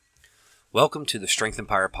Welcome to the Strength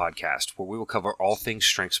Empire podcast, where we will cover all things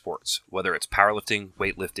strength sports, whether it's powerlifting,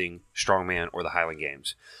 weightlifting, strongman, or the Highland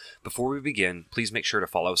Games. Before we begin, please make sure to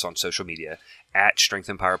follow us on social media at Strength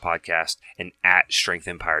Empire Podcast and at Strength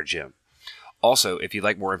Empire Gym. Also, if you'd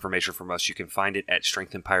like more information from us, you can find it at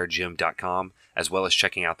strengthempiregym.com, as well as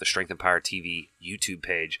checking out the Strength Empire TV YouTube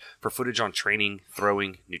page for footage on training,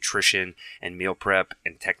 throwing, nutrition, and meal prep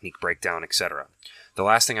and technique breakdown, etc. The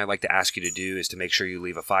last thing I'd like to ask you to do is to make sure you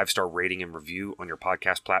leave a 5-star rating and review on your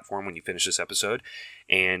podcast platform when you finish this episode.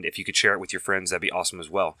 And if you could share it with your friends, that'd be awesome as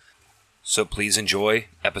well. So please enjoy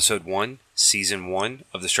episode 1, season 1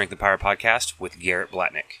 of the Strength Empire podcast with Garrett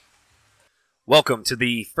Blatnick. Welcome to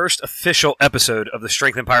the first official episode of the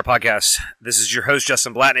Strength Empire podcast. This is your host,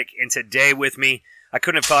 Justin Blatnick, and today with me, I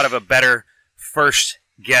couldn't have thought of a better first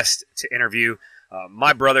guest to interview,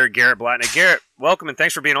 my brother, Garrett Blatnick. Garrett, welcome and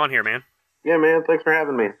thanks for being on here, man. Yeah, man. Thanks for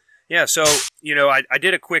having me. Yeah, so, I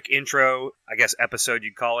did a quick intro, I guess episode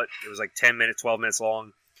you'd call it. It was like 10 minutes, 12 minutes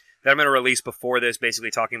long that I'm going to release before this, basically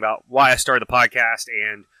talking about why I started the podcast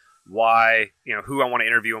and why, who I want to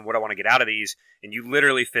interview and what I want to get out of these. And you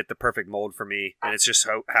literally fit the perfect mold for me. And it just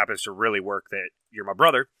happens to really work that you're my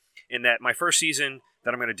brother. And that my first season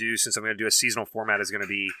that I'm going to do, since I'm going to do a seasonal format, is going to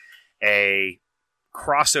be a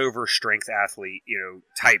crossover strength athlete,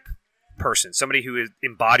 type person, somebody who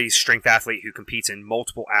embodies strength athlete who competes in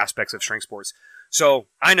multiple aspects of strength sports. So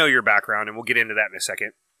I know your background, and we'll get into that in a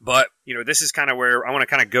second. But, this is kind of where I want to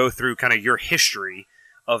kind of go through kind of your history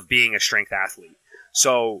of being a strength athlete.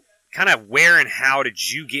 So kind of where and how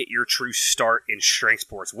did you get your true start in strength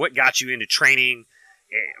sports? What got you into training,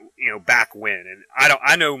 back when? And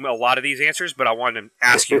I know a lot of these answers, but I wanted to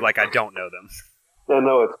ask you like I don't know them.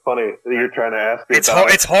 No, it's funny that you're trying to ask me.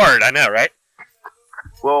 It's hard, I know, right?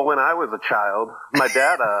 Well, when I was a child, my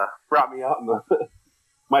dad brought me out in the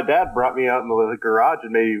garage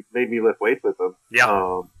and made me lift weights with him.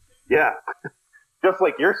 Yeah. Yeah. Just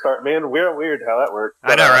like your start, man. Weird how that works.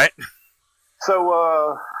 I know, right?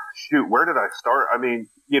 So, where did I start? I mean,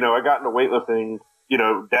 I got into weightlifting.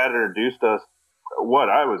 Dad introduced us.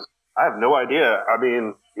 I have no idea. I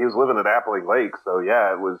mean, he was living at Appling Lake, so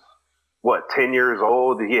yeah, it was 10 years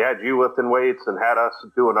old. He had you lifting weights and had us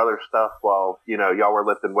doing other stuff while, y'all were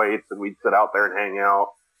lifting weights, and we'd sit out there and hang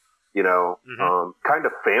out, kind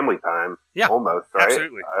of family time. Yeah, almost, right?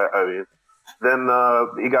 Absolutely. I mean, then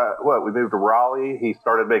he got, we moved to Raleigh. He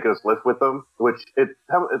started making us lift with him, which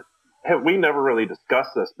we never really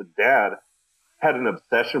discussed this, but Dad had an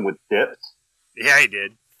obsession with dips. Yeah, he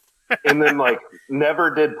did. And then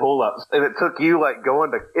never did pull-ups, and it took you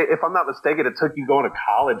if I'm not mistaken, it took you going to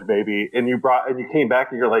college, baby, and you came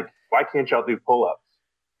back and you're like, why can't y'all do pull-ups?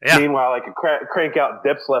 Yeah. Meanwhile, I could crank out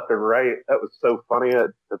dips left and right. That was so funny.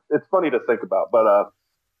 It's funny to think about, but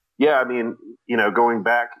yeah, I mean, going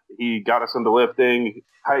back, he got us into lifting.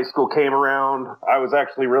 High school came around. I was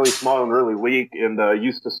actually really small and really weak, and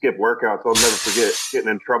used to skip workouts. I'll never forget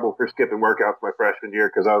getting in trouble for skipping workouts my freshman year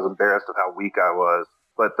because I was embarrassed of how weak I was.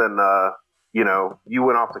 But then, you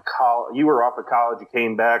went off to college. You were off of college. You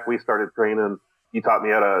came back. We started training. You taught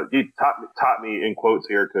me taught me in quotes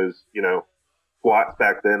here because squats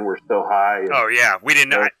back then were still high. Oh yeah, we didn't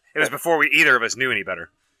know. It was before either of us knew any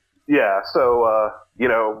better. Yeah, so you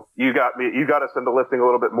got us into lifting a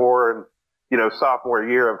little bit more, and sophomore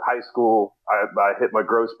year of high school, I hit my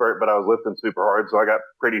growth spurt, but I was lifting super hard, so I got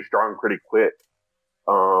pretty strong pretty quick.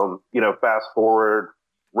 Fast forward.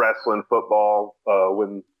 Wrestling, football,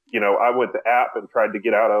 when I went to App and tried to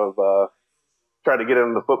get into the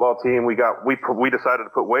football team. We decided to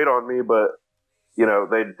put weight on me, but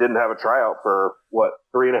they didn't have a tryout for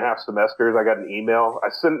 3.5 semesters. I got an email. I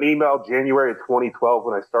sent an email January of 2012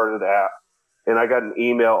 when I started App, and I got an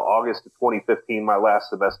email August of 2015, my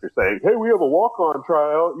last semester, saying, "Hey, we have a walk-on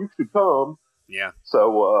tryout. You should come." Yeah.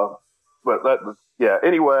 So,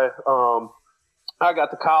 Anyway, I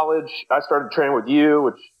got to college. I started training with you,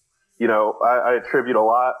 which, I attribute a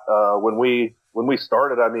lot. When we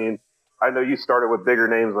started, I mean, I know you started with bigger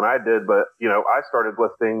names than I did, but, I started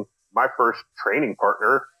lifting. My first training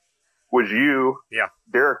partner was you, yeah,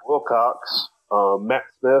 Derek Wilcox, Matt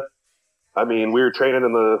Smith. I mean, we were training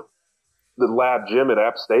in the lab gym at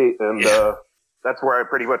App State, and that's where I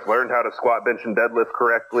pretty much learned how to squat, bench, and deadlift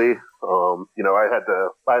correctly. I had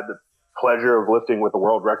the pleasure of lifting with a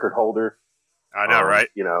world record holder. I know, right?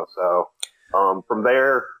 So from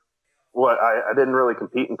there, I didn't really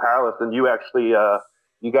compete in powerlifting. You actually,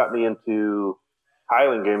 you got me into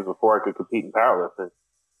Highland Games before I could compete in powerlifting.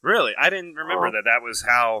 Really? I didn't remember that was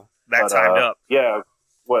how that timed up. Yeah.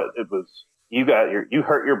 You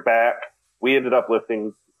hurt your back. We ended up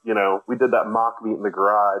lifting, we did that mock meet in the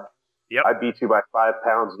garage. Yep. I beat you by 5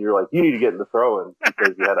 pounds, and you're like, you need to get into throwing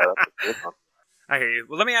because you had a. I hear you.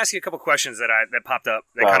 Well, let me ask you a couple questions that popped up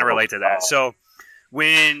that kind of relate to that. So,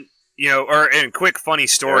 when or in a quick funny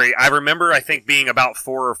story, I remember I think being about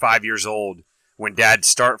 4 or 5 years old when Dad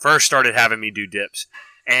first started having me do dips,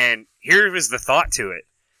 and here was the thought to it: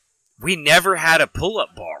 we never had a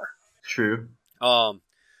pull-up bar. True.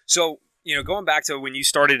 So going back to when you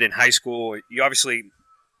started in high school, you obviously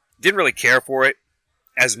didn't really care for it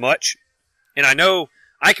as much, and I know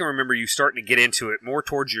I can remember you starting to get into it more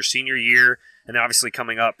towards your senior year. And then obviously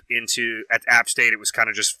coming up at App State, it was kind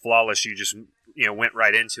of just flawless. You just, went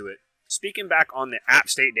right into it. Speaking back on the App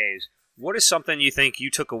State days, what is something you think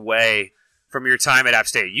you took away from your time at App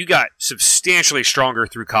State? You got substantially stronger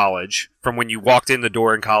through college from when you walked in the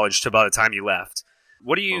door in college to by the time you left.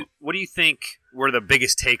 What do you think were the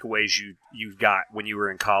biggest takeaways you got when you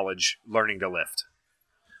were in college learning to lift?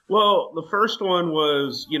 Well, the first one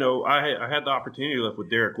was, I had the opportunity to lift with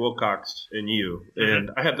Derek Wilcox and you,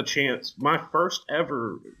 and I had the chance. My first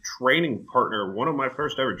ever training partner, one of my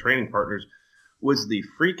first ever training partners, was the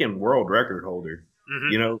freaking world record holder.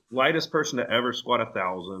 Lightest person to ever squat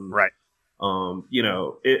 1,000. Right.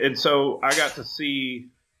 And so I got to see.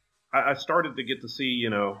 I started to get to see,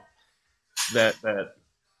 that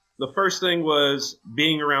the first thing was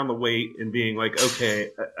being around the weight and being like, okay,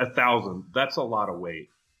 1,000, that's a lot of weight.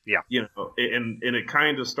 Yeah. And it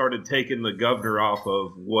kind of started taking the governor off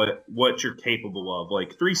of what you're capable of.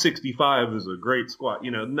 Like 365 is a great squat.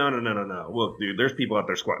 No. Look, dude, there's people out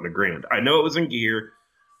there squatting 1,000. I know it was in gear,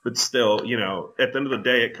 but still, at the end of the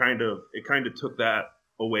day, it kind of took that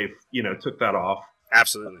away, took that off.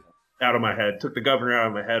 Absolutely. Out of my head, took the governor out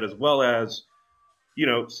of my head, as well as,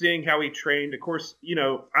 seeing how he trained. Of course,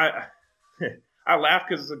 I laugh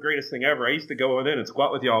because it's the greatest thing ever. I used to go in and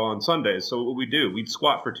squat with y'all on Sundays. So what we do, we'd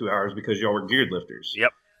squat for 2 hours because y'all were geared lifters.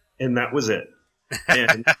 Yep. And that was it.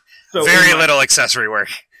 And so very little accessory work.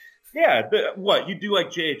 Yeah. You do like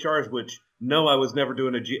GHRs, which no, I was never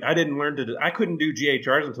doing I didn't learn to I couldn't do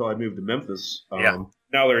GHRs until I moved to Memphis. Now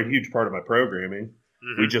they're a huge part of my programming.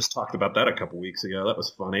 Mm-hmm. We just talked about that a couple weeks ago. That was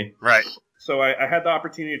funny. Right. So I had the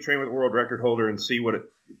opportunity to train with the world record holder and see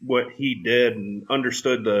what he did and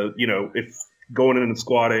understood if going in and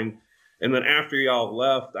squatting. And then after y'all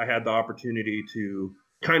left, I had the opportunity to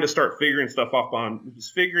kind of start figuring stuff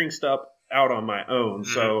out on my own.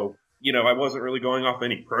 Mm-hmm. So, I wasn't really going off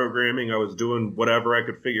any programming. I was doing whatever I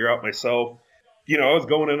could figure out myself. I was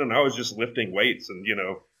going in and I was just lifting weights and,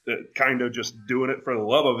 kind of just doing it for the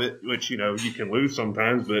love of it, which, you can lose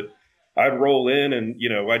sometimes, but I'd roll in and,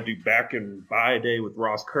 I'd do back and by day with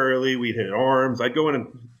Ross Curley. We'd hit arms. I'd go in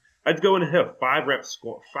and hit a 5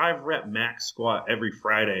 rep max squat every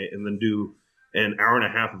Friday, and then do an hour and a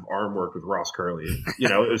half of arm work with Ross Curley.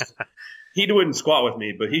 He wouldn't squat with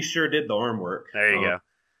me, but he sure did the arm work. There you go.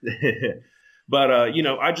 But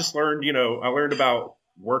I just learned. I learned about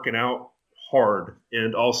working out hard,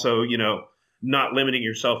 and also not limiting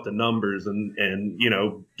yourself to numbers, and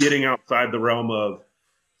getting outside the realm of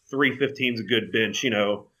 315 is a good bench.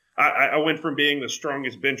 I went from being the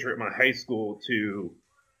strongest bencher at my high school to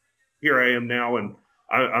here I am now, and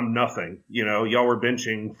I'm nothing. Y'all were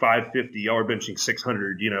benching 550. Y'all were benching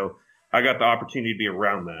 600. I got the opportunity to be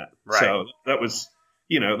around that. Right. So that was,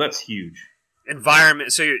 that's huge.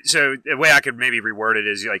 Environment. So the way I could maybe reword it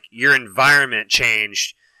is like your environment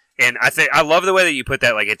changed, and I love the way that you put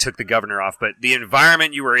that. Like it took the governor off, but the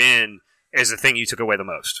environment you were in is the thing you took away the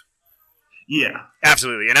most. Yeah,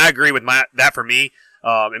 absolutely, and I agree with that for me.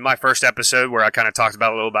 In my first episode, where I kind of talked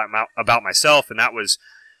about a little about myself, and that was.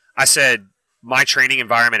 I said my training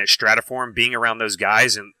environment at Stratiform, being around those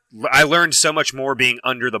guys, and I learned so much more being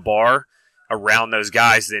under the bar around those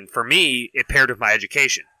guys than for me it paired with my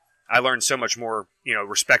education. I learned so much more,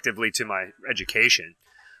 respectively to my education.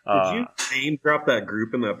 Did you name drop that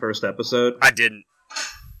group in that first episode? I didn't.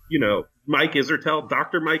 Mike Isertel,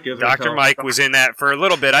 Dr. Mike Isertel. Dr. Mike was in that for a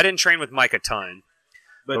little bit. I didn't train with Mike a ton.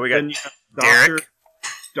 But we got Derek.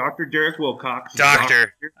 Dr. Derek Wilcox.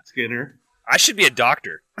 Dr. Skinner. I should be a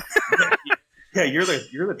doctor. Yeah, you're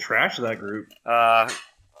the trash of that group.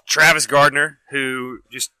 Travis Gardner, who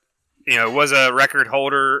just was a record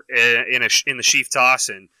holder in the sheaf toss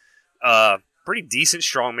and pretty decent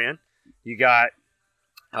strongman. You got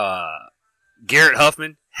Garrett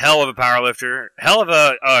Huffman, hell of a powerlifter, hell of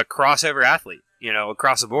a crossover athlete.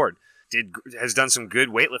 Across the board. Has done some good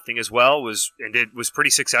weightlifting as well. Was pretty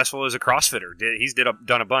successful as a CrossFitter. He's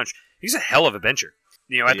done a bunch. He's a hell of a bencher.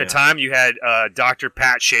 At the time you had Dr.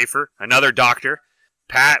 Pat Schaefer, another doctor.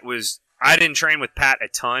 I didn't train with Pat a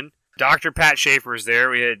ton. Dr. Pat Schaefer was there.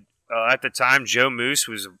 We had At the time, Joe Moose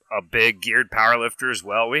was a big geared powerlifter as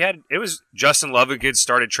well. It was Justin Lovegood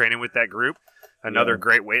started training with that group, another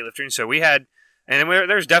great weightlifter. And so we had,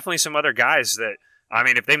 there's definitely some other guys that, I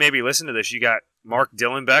mean, if they maybe listen to this, you got Mark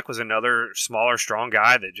Dillenbeck was another smaller, strong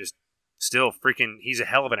guy that just still freaking, he's a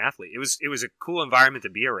hell of an athlete. It was a cool environment to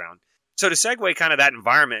be around. So to segue kind of that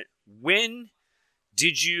environment, when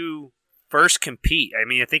did you first compete? I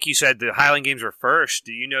mean, I think you said the Highland Games were first.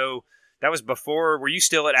 Do you know, that was before, were you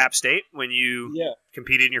still at App State when you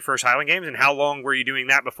competed in your first Highland Games? And how long were you doing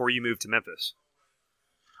that before you moved to Memphis?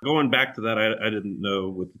 Going back to that, I didn't know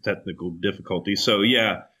with the technical difficulties. So,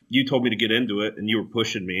 yeah, you told me to get into it, and you were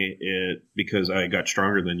pushing me because I got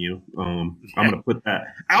stronger than you. I'm going to put that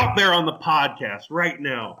out there on the podcast right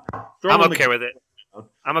now. I'm okay with it.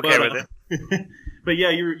 I'm okay with it. But, yeah,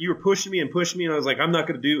 you were pushing me, and I was like, I'm not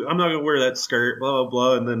going to wear that skirt, blah, blah,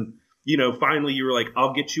 blah. And then, finally you were like,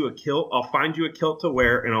 I'll get you a kilt. I'll find you a kilt to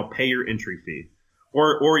wear, and I'll pay your entry fee.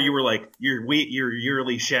 Or you were like, your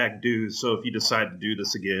yearly shag dues. So if you decide to do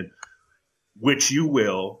this again, which you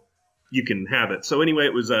will, you can have it. So anyway,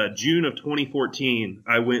 it was June of 2014.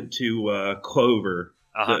 I went to Clover,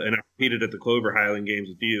 and I competed at the Clover Highland Games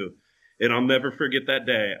with you. And I'll never forget that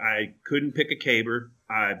day. I couldn't pick a caber.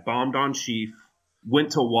 I bombed on sheaf.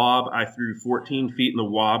 Went to Wob. I threw 14 feet in the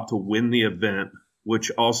Wob to win the event,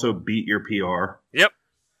 which also beat your PR. Yep.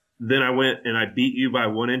 Then I went and I beat you by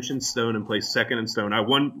 1 inch in stone and placed second in stone. I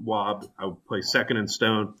won Wob. I placed second in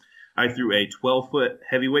stone. I threw a 12-foot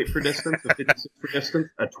heavyweight for distance, a 56 for distance,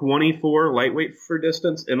 a 24 lightweight for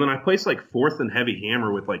distance, and then I placed like fourth in heavy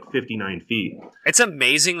hammer with like 59 feet. It's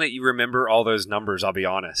amazing that you remember all those numbers, I'll be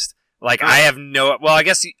honest. Like, I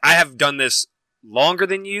guess I have done this longer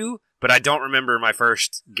than you, but I don't remember my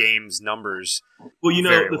first game's numbers. Well,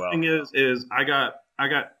 the thing is I got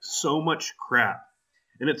so much crap.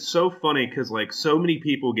 And it's so funny because, like, so many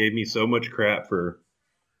people gave me so much crap for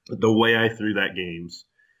the way I threw that games.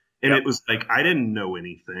 And It was like, I didn't know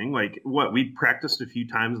anything. Like, we practiced a few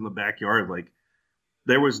times in the backyard. Like,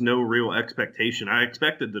 there was no real expectation. I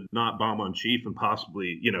expected to not bomb on sheaf and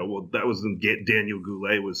possibly, that was when Daniel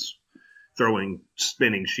Goulet was throwing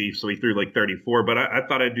spinning sheaf. So he threw like 34. But I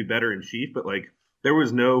thought I'd do better in sheaf. But, like, there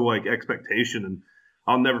was no, like, expectation. And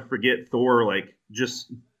I'll never forget Thor, like,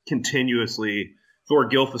 just continuously – Thor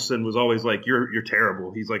Gilfison was always like, you're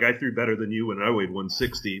terrible. He's like, I threw better than you when I weighed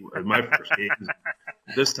 160 in my first games.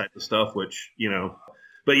 This type of stuff, which,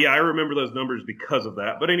 But, yeah, I remember those numbers because of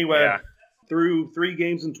that. But anyway, through 3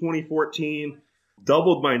 games in 2014,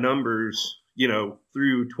 doubled my numbers,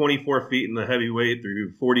 through 24 feet in the heavyweight,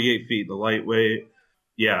 through 48 feet in the lightweight.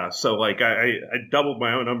 Yeah, so, like, I doubled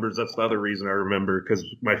my own numbers. That's the other reason I remember, because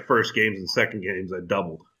my first games and second games, I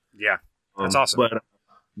doubled. Yeah, that's awesome. But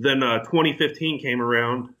then 2015 came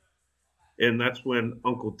around, and that's when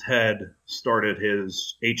Uncle Ted started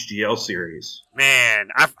his HGL series. Man,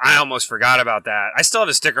 I almost forgot about that. I still have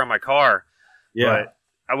a sticker on my car. Yeah,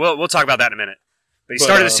 but we'll talk about that in a minute. But he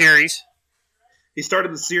started the series. He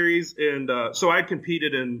started the series, and so I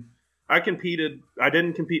competed. I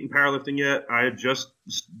didn't compete in powerlifting yet. I had just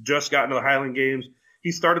gotten to the Highland Games.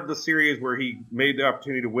 He started the series where he made the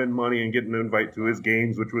opportunity to win money and get an invite to his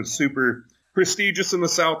games, which was super prestigious in the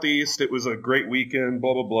Southeast. It was a great weekend,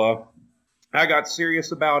 blah, blah, blah. I got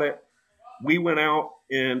serious about it. We went out,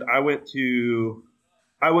 and I went to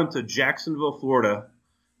Jacksonville, Florida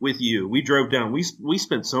with you. We drove down. We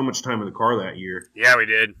spent so much time in the car that year. Yeah, we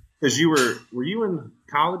did. Because were you in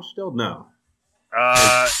college still? No.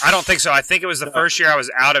 I don't think so. I think it was the first year I was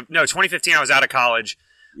 2015 I was out of college.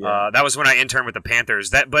 Yeah. That was when I interned with the Panthers.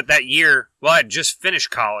 But that year, I had just finished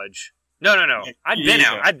college. No. I'd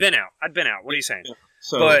been out. What are you saying?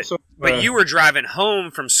 Yeah. But you were driving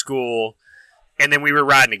home from school, and then we were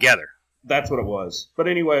riding together. That's what it was. But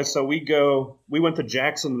anyway, so we went to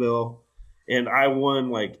Jacksonville, and I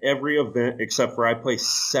won like every event except for I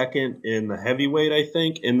placed second in the heavyweight, I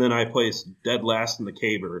think, and then I placed dead last in the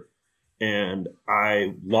caber, and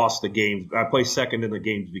I lost the games. I placed second in the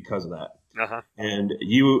games because of that. Uh-huh. And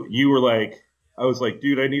you were like, I was like,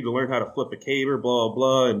 dude, I need to learn how to flip a caber, blah,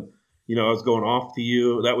 blah, and I was going off to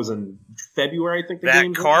you. That was in February, I think.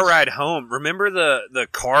 That car ride home. Remember the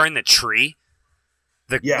car in the tree?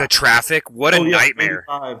 The traffic? What a nightmare.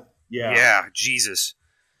 85. Yeah. Yeah, Jesus.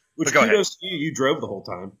 Which kudos to you. You drove the whole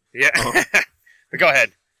time. Yeah. But go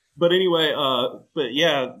ahead. But anyway, I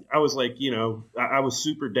was like, I was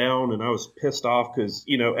super down and I was pissed off because,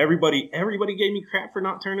 everybody gave me crap for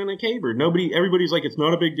not turning a caber. Everybody's like, it's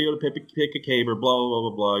not a big deal to pick a caber, blah, blah,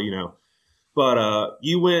 blah, blah, But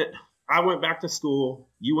I went back to school.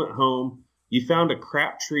 You went home. You found a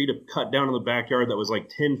crap tree to cut down in the backyard that was like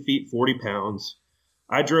 10 feet, 40 pounds.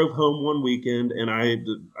 I drove home one weekend, and I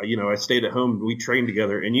stayed at home. We trained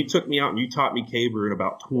together, and you took me out and you taught me caber in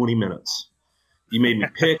about 20 minutes. You made me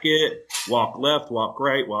pick it, walk left, walk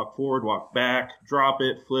right, walk forward, walk back, drop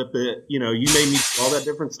it, flip it. You made me do all that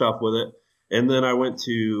different stuff with it. And then I went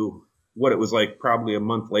to what it was like probably a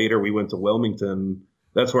month later. We went to Wilmington.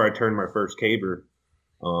 That's where I turned my first caber.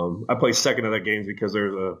 I placed second at that game because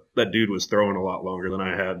that dude was throwing a lot longer than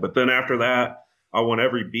I had. But then after that, I won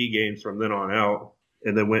every B games from then on out,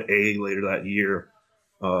 and then went A later that year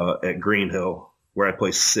at Green Hill, where I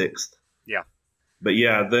placed sixth. Yeah. But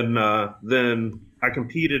yeah, then I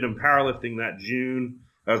competed in powerlifting that June.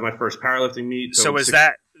 That was my first powerlifting meet. So was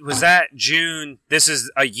that June? This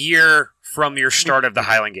is a year from your start of the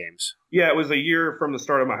Highland Games. Yeah, it was a year from the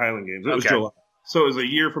start of my Highland Games. It was July. So it was a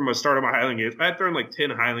year from the start of my Highland Games. I had thrown like 10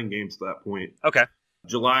 Highland Games to that point. Okay.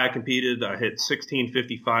 July I competed. I hit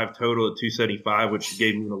 1655 total at 275, which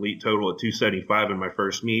gave me an elite total at 275 in my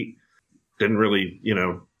first meet. Didn't really,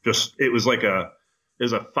 it was a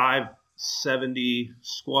 570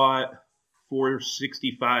 squat,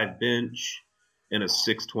 465 bench, and a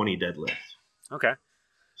 620 deadlift. Okay.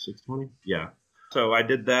 620? Yeah. So I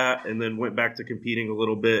did that and then went back to competing a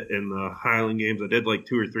little bit in the Highland Games. I did like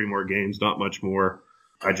 2 or 3 more games, not much more.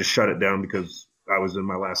 I just shut it down because I was in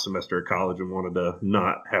my last semester of college and wanted to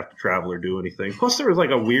not have to travel or do anything. Plus, there was like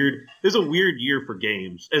a weird year for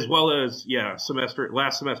games, as well as last semester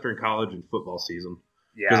in college and football season.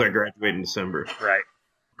 Yeah, because I graduated in December. Right.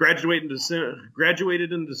 Graduated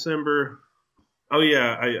in December. Oh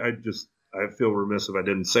yeah, I feel remiss if I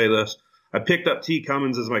didn't say this. I picked up T.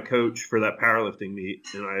 Cummins as my coach for that powerlifting meet,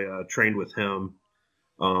 and I trained with him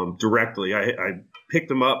directly. I picked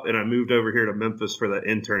him up, and I moved over here to Memphis for that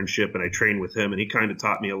internship, and I trained with him, and he kind of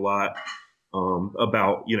taught me a lot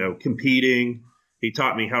about, competing. He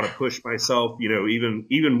taught me how to push myself,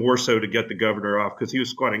 even more so to get the governor off, because he was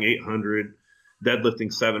squatting 800,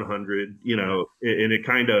 deadlifting 700, and it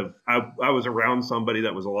kind of I was around somebody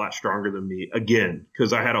that was a lot stronger than me, again,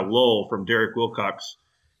 because I had a lull from Derek Wilcox.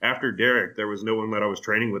 After Derek, there was no one that I was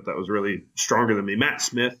training with that was really stronger than me. Matt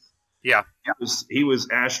Smith. Yeah. He was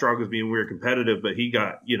as strong as me, and we were competitive, but he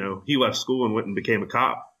got, he left school and went and became a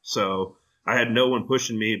cop. So I had no one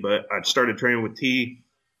pushing me, but I started training with T.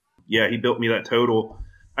 Yeah, he built me that total.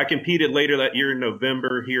 I competed later that year in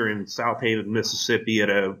November here in South Haven, Mississippi at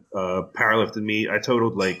a powerlifting meet. I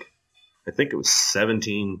totaled I think it was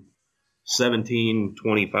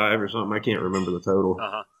 1725 or something. I can't remember the total.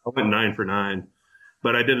 Uh-huh. I went 9 for 9.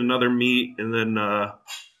 But I did another meet and then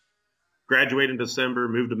graduated in December,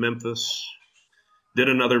 moved to Memphis, did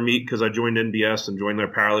another meet because I joined NBS and joined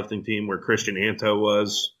their powerlifting team where Christian Anto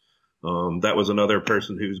was. That was another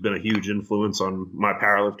person who's been a huge influence on my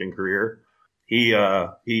powerlifting career. He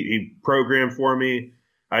programmed for me.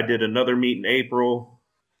 I did another meet in April.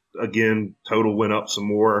 Again, total went up some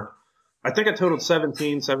more. I think I totaled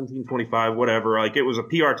 1725, whatever. It was a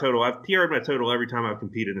PR total. I've PR'd my total every time I've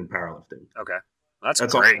competed in powerlifting. Okay. That's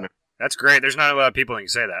great. That's great. There's not a lot of people that can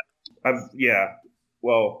say that.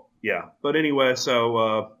 But anyway,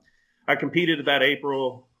 so I competed that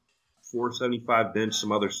April, 475 bench,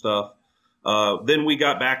 some other stuff. Then we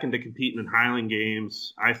got back into competing in Highland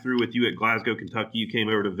Games. I threw with you at Glasgow, Kentucky. You came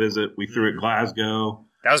over to visit. We threw at Glasgow.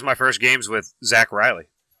 That was my first games with Zach Riley.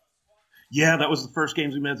 Yeah, that was the first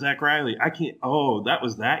games we met Zach Riley. That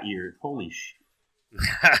was that year. Holy shit.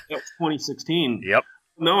 That was 2016. Yep.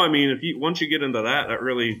 No, I mean, once you get into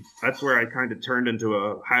that's where I kind of turned into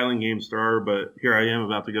a Highland Games thrower, but here I am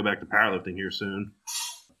about to go back to powerlifting here soon.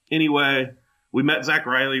 Anyway, we met Zach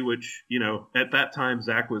Riley, which, at that time,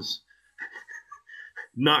 Zach was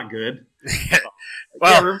not good.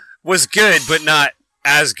 Was good, but not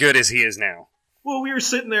as good as he is now. Well, we were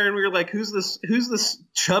sitting there and we were like, who's this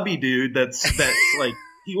chubby dude that's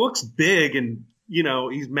he looks big and,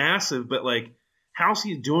 he's massive, but how's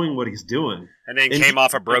he doing what he's doing? And then came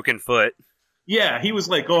off a broken foot. Yeah, he was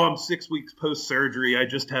like, "Oh, I'm 6 weeks post surgery. I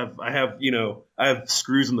have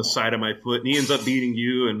screws in the side of my foot." And he ends up beating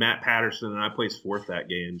you and Matt Patterson, and I placed fourth that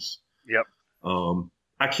games. Yep.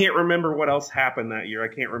 I can't remember what else happened that year. I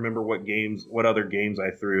can't remember what other games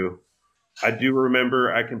I threw. I do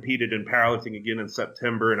remember I competed in powerlifting again in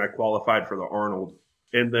September, and I qualified for the Arnold.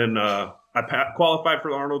 And then I qualified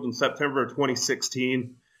for the Arnold in September of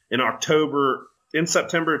 2016. In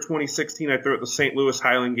September of 2016, I threw at the St. Louis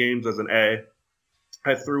Highland Games as an A.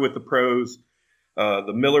 I threw with the pros.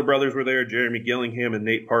 The Miller brothers were there. Jeremy Gillingham and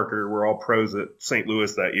Nate Parker were all pros at St.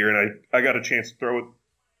 Louis that year, and I got a chance to throw with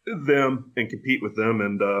them and compete with them.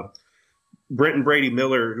 And Brent and Brady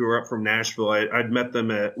Miller, who are up from Nashville,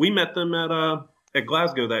 we met them at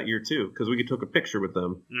Glasgow that year too, because we took a picture with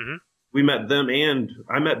them. Mm-hmm. We met them, and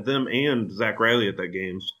I met them and Zach Riley at that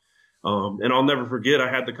games. And I'll never forget, I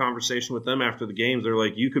had the conversation with them after the games. They're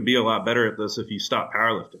like, you could be a lot better at this if you stop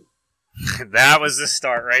powerlifting. That was the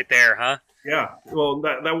start right there, huh? Yeah. Well,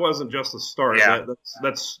 that wasn't just the start. Yeah.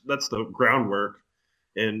 That's the groundwork.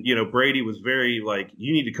 And, Brady was very like,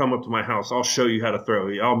 you need to come up to my house. I'll show you how to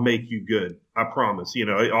throw. I'll make you good. I promise.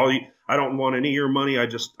 I don't want any of your money. I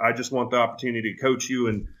just want the opportunity to coach you.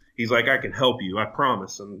 And he's like, I can help you. I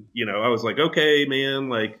promise. And, I was like, okay, man,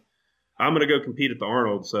 like, I'm going to go compete at the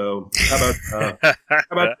Arnold. So how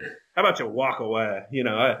about you walk away?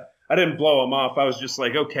 I didn't blow him off. I was just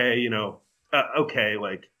like, okay, okay.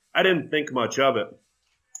 Like, I didn't think much of it.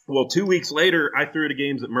 Well, 2 weeks later, I threw to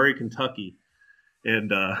games at Murray, Kentucky.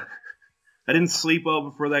 And I didn't sleep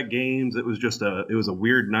well before that games. It was just it was a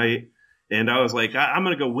weird night. And I was like, I'm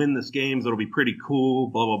going to go win this games. It'll be pretty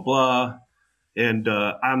cool, blah, blah, blah. And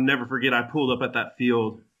I'll never forget, I pulled up at that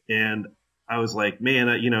field and I was like, man,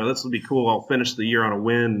 this will be cool. I'll finish the year on a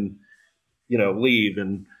win, leave.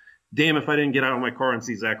 And damn, if I didn't get out of my car and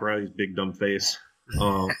see Zach Riley's big dumb face.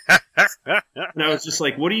 And I was just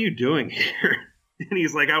like, what are you doing here? And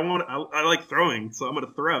he's like, I like throwing, so I'm going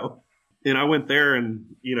to throw. And I went there and,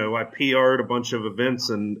 I PR'd a bunch of events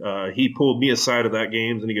and he pulled me aside of that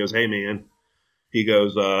games and he goes, hey, man, he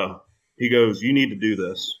goes, you need to do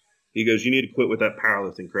this. He goes, you need to quit with that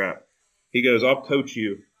powerlifting crap. He goes, I'll coach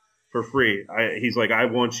you for free. He's like, I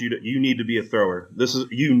want you need to be a thrower.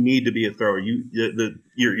 You need to be a thrower.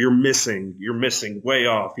 You're missing way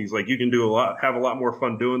off. He's like, you can have a lot more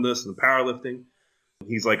fun doing this than powerlifting.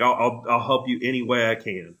 He's like, I'll help you any way I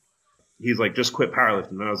can. He's like, just quit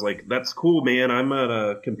powerlifting. And I was like, that's cool, man. I'm going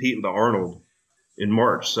to compete in the Arnold in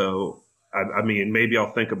March. So, I mean, maybe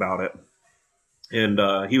I'll think about it.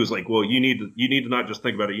 And he was like, well, you need to not just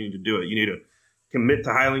think about it. You need to do it. You need to commit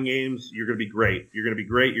to Highland Games. You're going to be great. You're going to be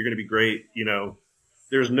great. You're going to be great.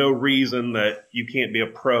 There's no reason that you can't be a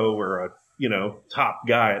pro or a, top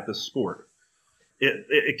guy at this sport.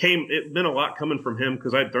 It meant a lot coming from him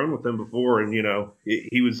because I'd thrown with him before. And,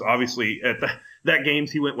 he was obviously at that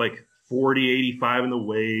games, he went like 40, 85 in the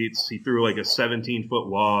weights. He threw like a 17-foot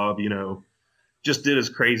lob, just did his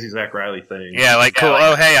crazy Zach Riley thing. Yeah, like, cool.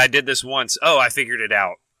 Oh, hey, I did this once. Oh, I figured it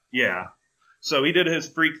out. Yeah. So he did his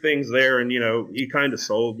freak things there, and, he kind of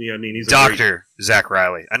sold me. I mean, he's Dr. Zach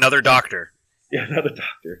Riley. Another doctor. Yeah, another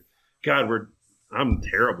doctor. God, I'm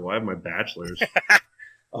terrible. I have my bachelor's.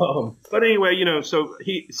 But anyway, so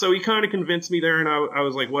he kind of convinced me there, and I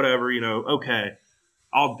was like, whatever, okay,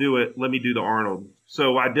 I'll do it. Let me do the Arnold.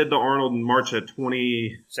 So I did the Arnold in March of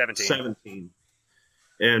 2017.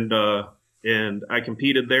 And I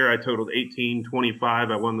competed there. I totaled 18.25.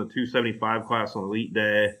 I won the 275 class on Elite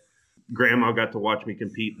Day. Grandma got to watch me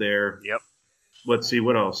compete there. Yep. Let's see,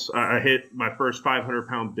 what else? I hit my first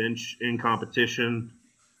 500-pound bench in competition.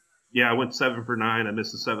 Yeah, I went 7 for 9. I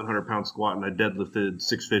missed a 700-pound squat, and I deadlifted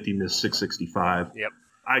 650, missed 665. Yep.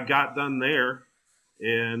 I got done there,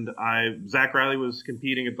 and Zach Riley was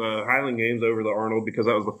competing at the Highland Games over the Arnold because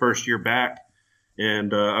that was the first year back.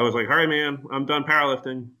 And I was like, all right, man, I'm done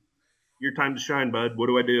powerlifting. Your time to shine, bud. What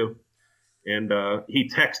do I do? And he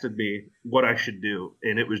texted me what I should do,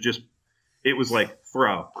 and it was like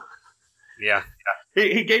throw. Yeah.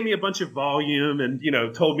 He gave me a bunch of volume and,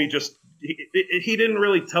 told me just he didn't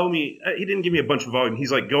really tell me. He didn't give me a bunch of volume.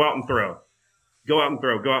 He's like, go out and throw. Go out and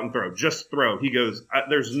throw. Go out and throw. Just throw. He goes,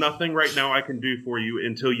 there's nothing right now I can do for you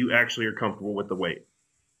until you actually are comfortable with the weight.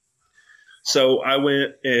 So I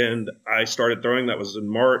went and I started throwing. That was in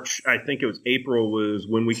March. I think it was April was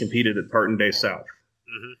when we competed at Tartan Day South.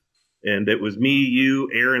 Mm-hmm. And it was me, you,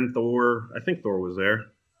 Aaron, Thor. I think Thor was there.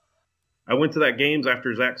 I went to that games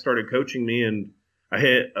after Zach started coaching me, and I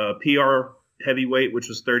hit a PR heavyweight, which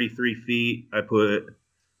was 33 feet. I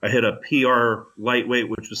hit a PR lightweight,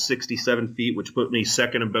 which was 67 feet, which put me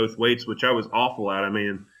second in both weights, which I was awful at. I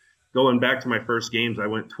mean, going back to my first games, I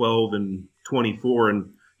went 12 and 24.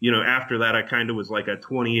 And, after that, I kind of was like a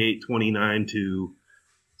 28, 29 to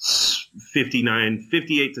 59,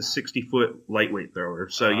 58 to 60 foot lightweight thrower.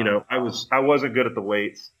 So, I wasn't good at the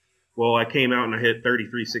weights. Well, I came out and I hit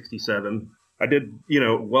 33.67. I did,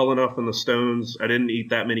 well enough in the stones. I didn't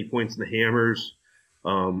eat that many points in the hammers.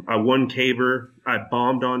 I won caber. I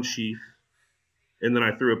bombed on sheaf. And then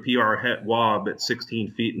I threw a PR het wob at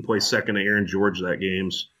 16 feet and placed second to Aaron George that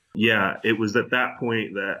games. Yeah, it was at that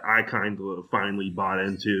point that I kind of finally bought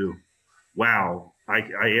into, wow, I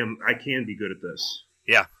can be good at this.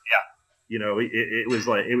 Yeah. It was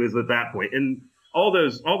at that point. And all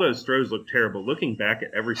those throws looked terrible. Looking back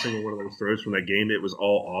at every single one of those throws from that game, it was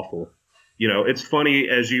all awful. It's funny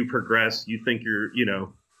as you progress, you think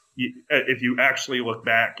if you actually look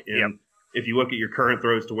back and if you look at your current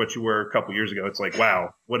throws to what you were a couple years ago, it's like,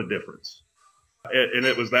 wow, what a difference. And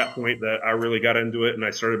it was that point that I really got into it, and I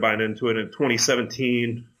started buying into it in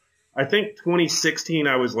 2017. I think 2016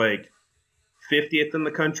 I was like 50th in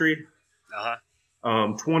the country.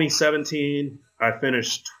 2017 I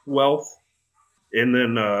finished 12th. And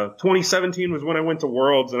then 2017 was when I went to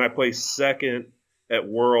Worlds, and I placed second at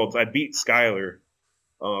Worlds. I beat Skyler,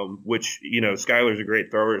 which, Skyler's a great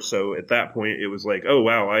thrower. So at that point, it was like, oh,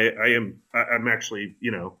 wow, I'm actually,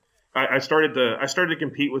 I started to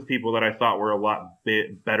compete with people that I thought were a lot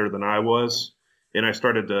better than I was. And I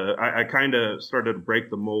kind of started to break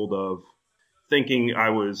the mold of thinking I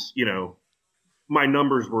was, my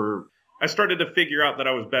numbers were, I started to figure out that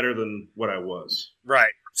I was better than what I was.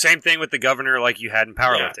 Right. Same thing with the governor like you had in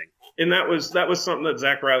powerlifting. Yeah. And that was something that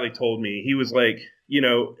Zach Riley told me. He was like,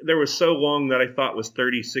 there was so long that I thought was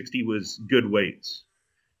 30-60 was good weights.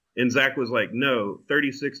 And Zach was like, no,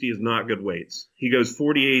 30-60 is not good weights. He goes,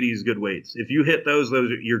 40-80 is good weights. If you hit those,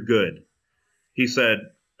 you're good. He said,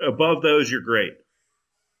 above those, you're great.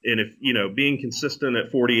 And if, being consistent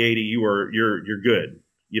at 40-80, you're good.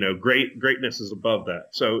 Greatness is above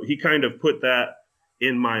that. So he kind of put that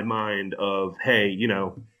in my mind of, hey,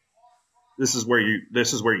 this is where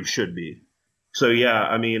you should be. So yeah,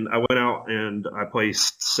 I mean, I went out and I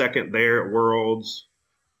placed second there at Worlds.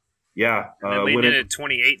 Yeah. And then leading into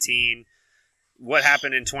 2018, what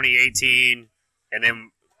happened in 2018, and then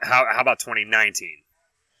how about 2019?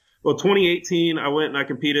 Well, 2018, I went and I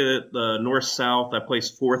competed at the North-South. I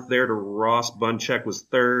placed fourth there to Ross. Bunchek was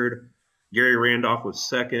third. Gary Randolph was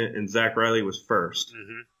second, and Zach Riley was first.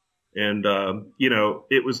 Mm-hmm. And,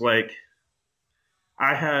 it was like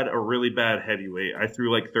I had a really bad heavyweight. I threw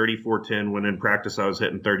like 34-10 when in practice I was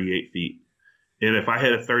hitting 38 feet. And if I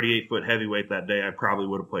hit a 38-foot heavyweight that day, I probably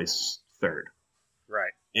would have placed third.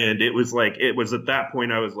 Right. And it was at that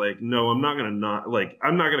point I was like, no, I'm not going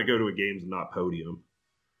to go to a games and not podium.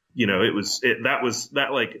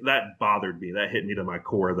 That bothered me. That hit me to my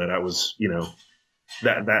core that I was,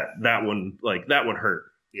 that one hurt.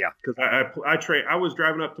 Yeah. Because I was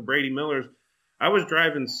driving up to Brady Miller's. I was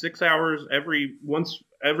driving 6 hours every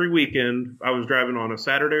weekend. I was driving on a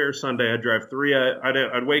Saturday or Sunday. I'd drive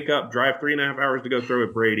I'd wake up, drive 3.5 hours to go throw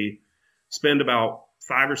at Brady, spend about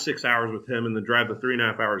 5 or 6 hours with him, and then drive the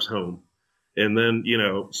 3.5 hours home. And then,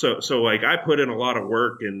 so I put in a lot of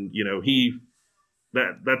work, and,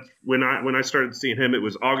 that's when I started seeing him. It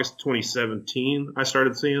was August 2017 I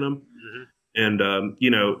started seeing him. Mm-hmm. And,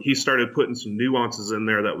 he started putting some nuances in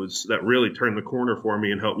there that really turned the corner for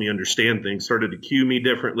me and helped me understand things, started to cue me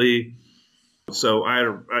differently. So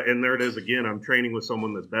and there it is again, I'm training with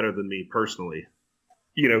someone that's better than me personally.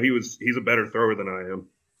 He's a better thrower than I am.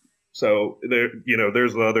 So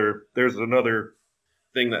there's another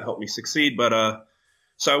thing that helped me succeed. But,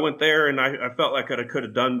 so I went there and I felt like I could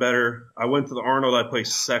have done better. I went to the Arnold. I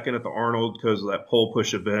placed second at the Arnold because of that pole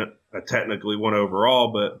push event. I technically won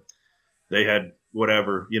overall, but they had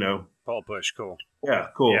whatever, Pole push, cool. Yeah,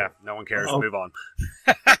 cool. Yeah, no one cares. Move on.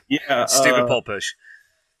 Yeah. Stupid pole push.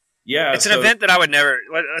 Yeah. It's an event that I would never,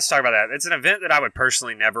 let's talk about that. It's an event that I would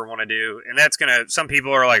personally never want to do. And that's some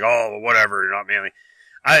people are like, oh, whatever, you're not manly.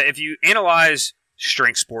 If you analyze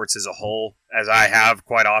strength sports as a whole, as I have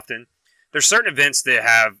quite often, there's certain events that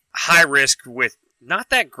have high risk with not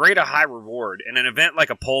that great a high reward. And an event like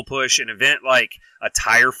a pole push, an event like a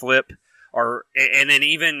tire flip, and then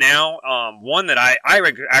even now, one that I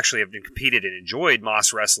actually have competed and enjoyed,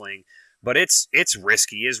 Moss Wrestling, but it's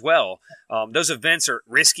risky as well. Those events are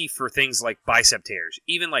risky for things like bicep tears,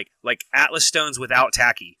 even like Atlas stones without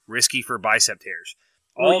tacky, risky for bicep tears.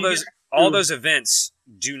 All those events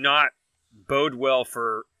do not bode well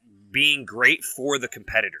for being great for the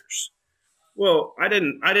competitors. Well, I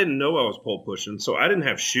didn't know I was pole pushing, so I didn't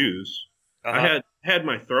have shoes. Uh-huh. I had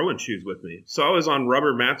my throwing shoes with me. So I was on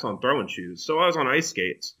rubber mats on throwing shoes. So I was on ice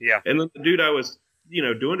skates. Yeah. And then the dude I was,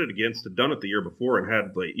 doing it against had done it the year before and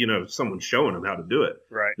had someone showing him how to do it.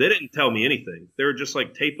 Right. They didn't tell me anything. They were just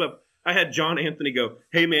like, tape up. I had John Anthony go,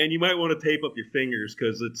 hey man, you might want to tape up your fingers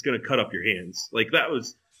because it's going to cut up your hands. Like that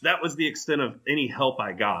was the extent of any help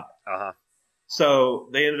I got. Uh-huh. So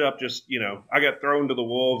they ended up just, I got thrown to the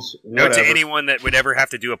wolves. Note to anyone that would ever have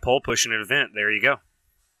to do a pole push in an event, there you go.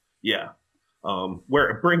 Yeah.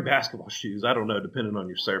 Bring basketball shoes. I don't know, depending on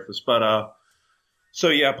your surface. But so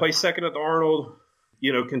yeah, I placed second at the Arnold.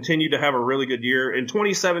 Continued to have a really good year. In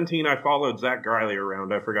 2017, I followed Zach Riley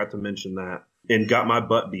around. I forgot to mention that, and got my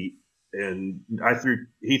butt beat. And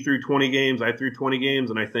he threw 20 games. I threw 20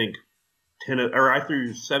 games, and I think I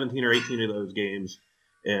threw 17 or 18 of those games.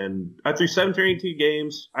 And I threw 17 or 18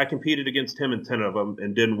 games. I competed against him in 10 of them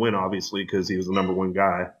and didn't win, obviously, because he was the number one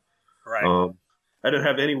guy. Right. I didn't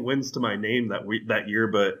have any wins to my name that year,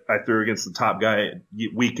 but I threw against the top guy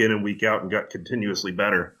week in and week out and got continuously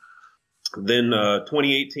better. Then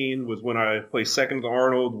 2018 was when I placed second at the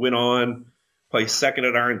Arnold, went on, placed second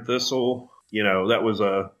at Iron Thistle. That was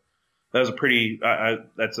a pretty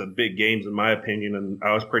that's a big games in my opinion, and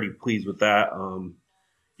I was pretty pleased with that.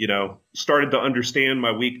 Started to understand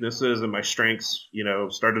my weaknesses and my strengths.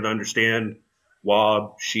 Started to understand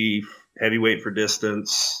wob, sheaf, heavyweight for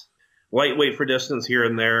distance, lightweight for distance here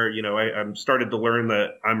and there. I started to learn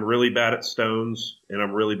that I'm really bad at stones and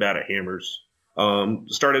I'm really bad at hammers.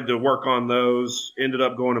 Started to work on those. Ended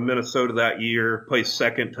up going to Minnesota that year. Placed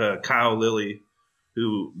second to Kyle Lilly,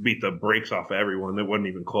 who beat the brakes off of everyone. That wasn't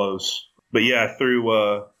even close. But yeah, I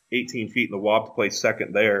threw 18 feet in the wob to place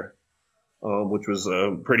second there, which was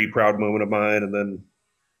a pretty proud moment of mine. And then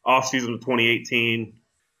off season of 2018,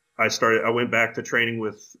 I went back to training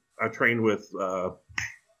with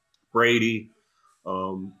Brady.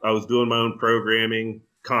 I was doing my own programming,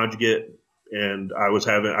 conjugate, and I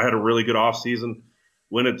had a really good off season.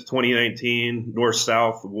 Went it to 2019, North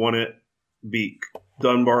South, won it, beat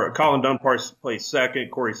Dunbar. Colin Dunbar placed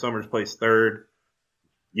second, Corey Summers placed third.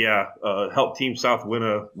 Yeah, helped Team South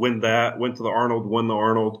win that. Went to the Arnold, won the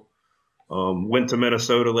Arnold. Went to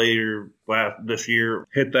Minnesota later this year,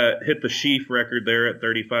 hit the sheaf record there at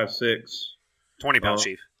 35.6. 20-pound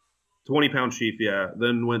sheaf. 20-pound sheaf, yeah.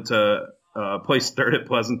 Then went to placed third at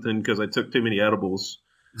Pleasanton because I took too many edibles.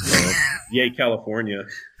 Yay, California.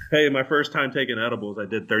 Hey, my first time taking edibles, I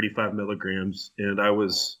did 35 milligrams, and I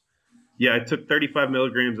took 35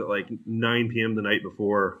 milligrams at like 9 p.m. the night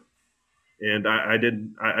before, and I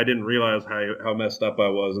didn't realize how messed up I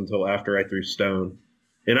was until after I threw stone.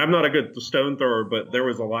 And I'm not a good stone thrower, but there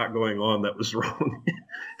was a lot going on that was wrong.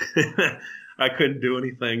 I couldn't do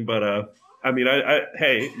anything, but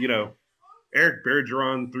hey, Eric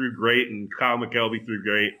Bergeron threw great and Kyle McKelvey threw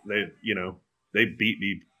great. They beat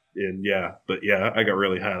me, and I got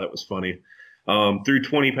really high. That was funny. Threw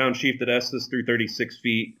 20-pound sheaf at Estes, threw 36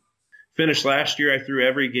 feet. Finished last year, I threw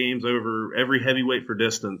every games over every heavyweight for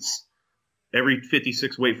distance. Every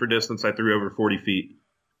 56 weight for distance, I threw over 40 feet.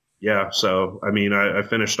 Yeah, so, I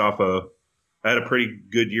finished off I had a pretty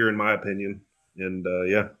good year in my opinion. And,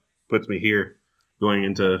 puts me here going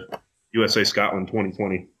into USA Scotland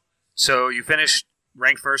 2020. So you finished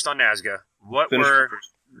ranked first on NASGA.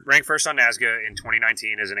 Ranked first on NASGA in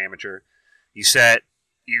 2019 as an amateur. You set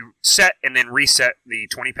and then reset the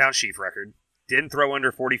 20-pound sheaf record. Didn't throw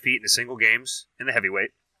under 40 feet in a single games in the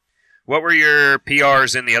heavyweight. What were your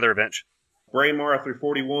PRs in the other events? Braemar, I threw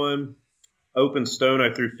 41. Open stone,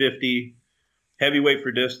 I threw 50. Heavyweight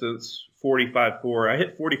for distance, 45.4. I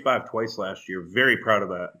hit 45 twice last year. Very proud of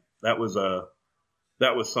that. That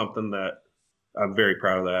was something that I'm very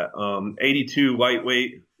proud of that. 82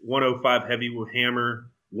 lightweight, 105 heavy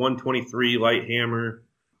hammer, 123 light hammer,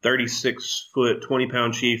 36 foot,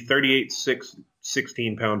 20-pound sheaf, 38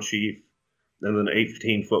 16-pound sheaf, and then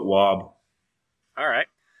 18-foot wob. All right.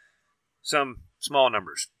 Some small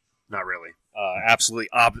numbers. Not really. Absolutely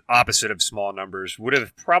opposite of small numbers. Would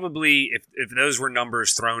have probably, if those were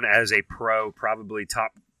numbers thrown as a pro, probably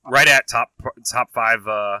top 5,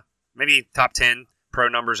 maybe top 10 pro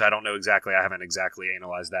numbers. I don't know exactly. I haven't exactly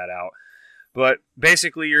analyzed that out. But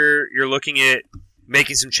basically, you're looking at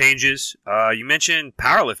making some changes. You mentioned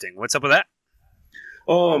powerlifting. What's up with that?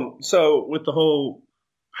 So with the whole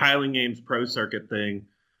Highland Games pro circuit thing,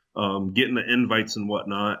 getting the invites and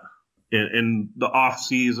whatnot, in the off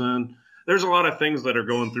season, there's a lot of things that are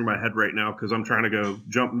going through my head right now because I'm trying to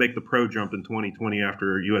make the pro jump in 2020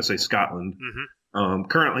 after USA Scotland. Mm-hmm.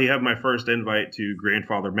 Currently have my first invite to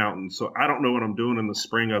Grandfather Mountain, so I don't know what I'm doing in the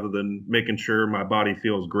spring other than making sure my body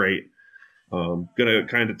feels great. Gonna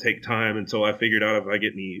kind of take time until I figured out if I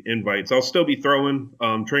get any invites. I'll still be throwing.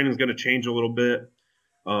 Training's gonna change a little bit,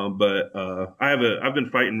 but I've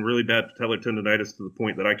been fighting really bad patellar tendonitis to the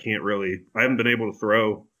point that I haven't been able to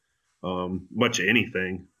throw much of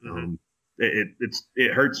anything. Mm-hmm.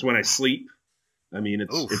 It hurts when I sleep.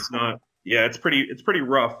 It's not. Yeah, it's pretty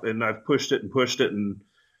rough, and I've pushed it, and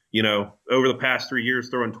over the past 3 years,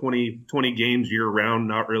 throwing 20 games year round,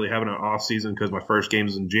 not really having an off season because my first game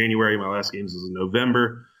is in January, my last game is in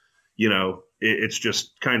November. It's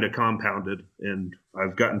just kind of compounded, and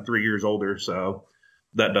I've gotten 3 years older, so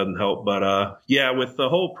that doesn't help. But with the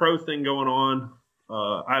whole pro thing going on,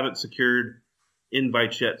 I haven't secured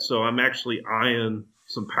invites yet, so I'm actually eyeing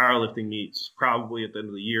some powerlifting meets probably at the end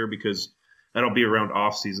of the year because that'll be around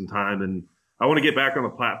off-season time, and I want to get back on the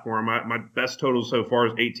platform. My best total so far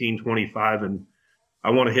is 18.25, and I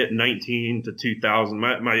want to hit 19 to 2,000.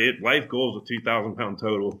 My life goal is a 2,000 pound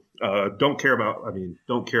total. Don't care about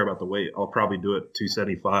the weight. I'll probably do it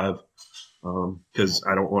 275 because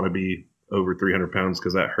I don't want to be over 300 pounds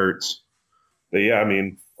because that hurts. But yeah, I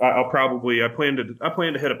mean, I plan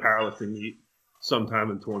to hit a powerlifting meet sometime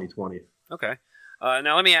in 2020. Okay.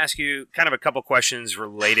 Now let me ask you kind of a couple questions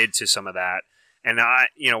related to some of that. And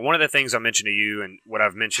one of the things I mentioned to you and what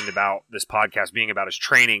I've mentioned about this podcast being about is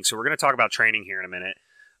training. So we're going to talk about training here in a minute.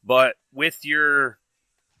 But with your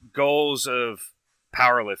goals of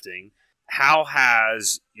powerlifting, how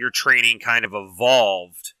has your training kind of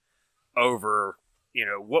evolved over,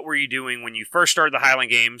 what were you doing when you first started the Highland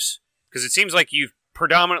Games? Because it seems like you've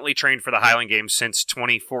predominantly trained for the Highland Games since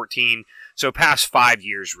 2014. So past 5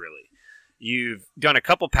 years, really. You've done a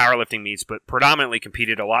couple powerlifting meets, but predominantly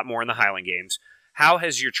competed a lot more in the Highland Games. How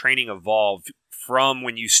has your training evolved from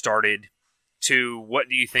when you started to what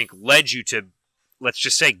do you think led you to, let's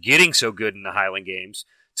just say, getting so good in the Highland Games,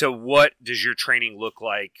 to what does your training look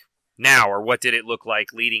like now, or what did it look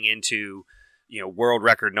like leading into, world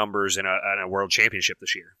record numbers in a world championship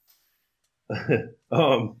this year?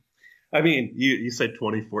 I mean, you said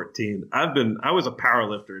 2014. I was a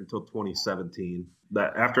powerlifter until 2017.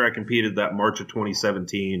 That after I competed that March of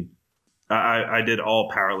 2017, I did all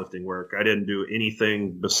powerlifting work. I didn't do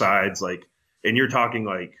anything besides and you're talking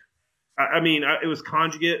it was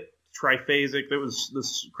conjugate, triphasic. There was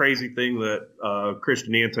this crazy thing that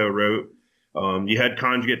Christian Anto wrote. You had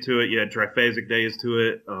conjugate to it. You had triphasic days to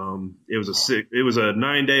it. It was a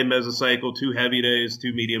 9-day mesocycle, 2 heavy days,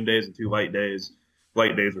 2 medium days, and 2 light days.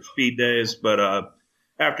 Light days are speed days. But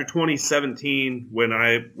after 2017, when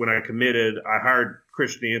I committed, I hired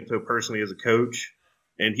Christian Anto personally as a coach,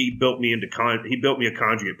 and he built me a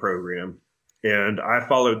conjugate program, and I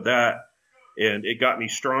followed that, and it got me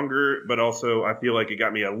stronger, but also I feel like it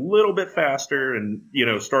got me a little bit faster, and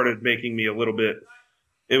started making me a little bit.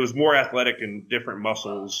 It was more athletic and different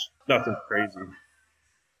muscles, nothing crazy.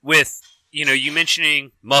 With you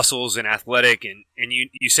mentioning muscles and athletic, and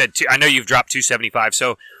you said I know you've dropped 275.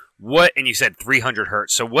 So what? And you said 300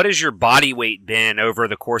 hertz. So what has your body weight been over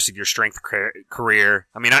the course of your strength career?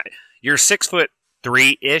 I mean, you're 6'3"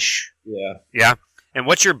 Yeah. Yeah. And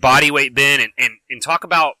what's your body weight been? And talk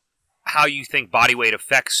about how you think body weight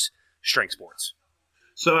affects strength sports.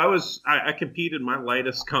 So I competed. My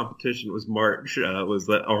lightest competition was March. Was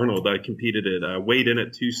that Arnold? I competed at weighed in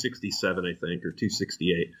at 267, I think, or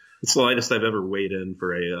 268. It's the lightest I've ever weighed in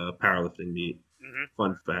for a powerlifting meet. Mm-hmm.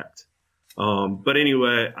 Fun fact. But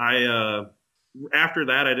anyway, after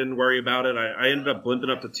that, I didn't worry about it. I ended up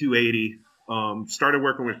blimping up to 280. Started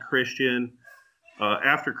working with Christian.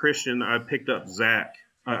 After Christian, I picked up Zach.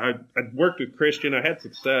 I worked with Christian. I had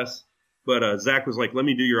success, but Zach was like, "Let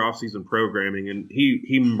me do your off-season programming," and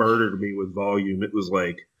he murdered me with volume. It was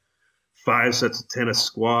like 5 sets of 10 of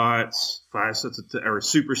squats, 5 sets of or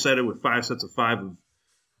supersetted with 5 sets of 5 of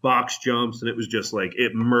box jumps, and it was just like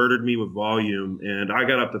it murdered me with volume. And I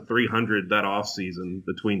got up to 300 that off season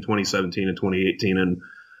between 2017 and 2018, and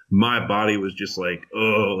my body was just like,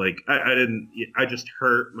 I just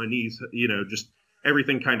hurt my knees, just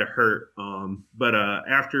everything kind of hurt. But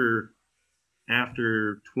after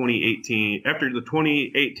 2018, after the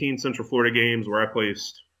 2018 Central Florida Games where I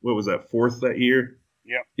placed, what was that, 4th that year?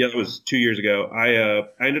 Yep. Yeah, it was 2 years ago. I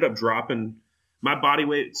ended up dropping my body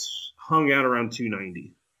weights hung out around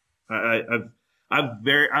 290.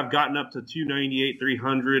 I've gotten up to 298,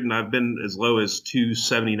 300, and I've been as low as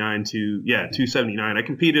 279 279. I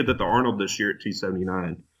competed at the Arnold this year at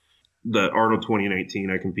 279. The Arnold 2019,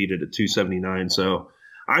 I competed at 279. So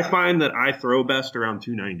I find that I throw best around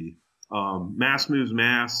 290. Mass moves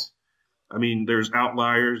mass. I mean, there's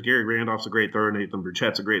outliers. Gary Randolph's a great thrower. Nathan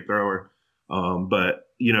Burchett's a great thrower. But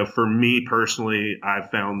for me personally,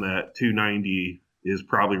 I've found that 290 is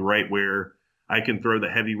probably right where I can throw the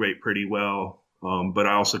heavyweight pretty well, but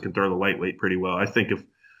I also can throw the lightweight pretty well. I think if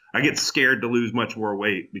I get scared to lose much more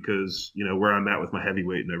weight because, where I'm at with my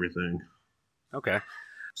heavyweight and everything. Okay.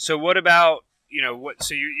 So what about,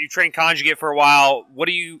 so you trained conjugate for a while. What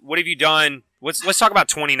have you done? Let's talk about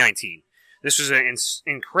 2019. This was an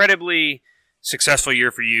incredibly successful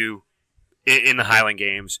year for you in the Highland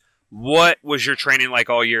Games. What was your training like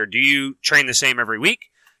all year? Do you train the same every week?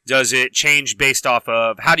 Does it change based off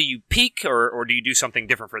of how do you peak, or do you do something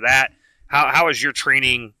different for that? How is your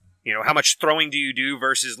training? How much throwing do you do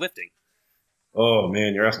versus lifting? Oh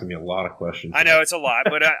man, you're asking me a lot of questions. I know it's a lot,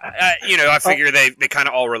 but I figure they kind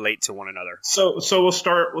of all relate to one another. So we'll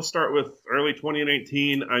start with early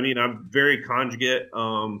 2019. I mean, I'm very conjugate.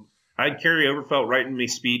 I'd carry Overfelt right in me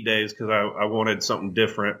speed days because I wanted something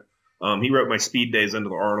different. He wrote my speed days into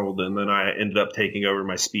the Arnold, and then I ended up taking over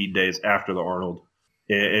my speed days after the Arnold.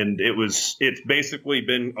 And it's basically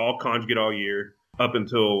been all conjugate all year up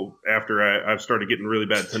until after I've started getting really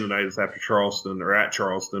bad tendonitis after Charleston, or at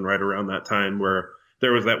Charleston, right around that time, where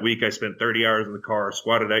there was that week I spent 30 hours in the car,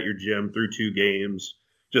 squatted at your gym through 2 games,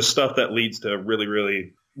 just stuff that leads to really,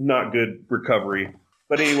 really not good recovery.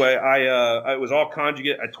 But anyway, I was all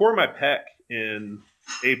conjugate. I tore my pec in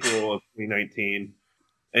April of 2019.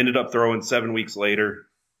 Ended up throwing 7 weeks later.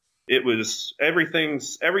 It was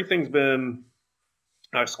everything's been.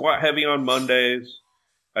 I squat heavy on Mondays.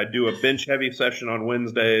 I do a bench heavy session on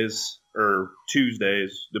Wednesdays or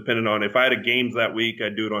Tuesdays, depending on if I had a games that week.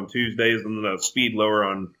 I'd do it on Tuesdays and then a speed lower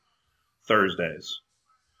on Thursdays.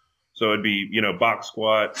 So it'd be box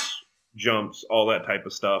squats, jumps, all that type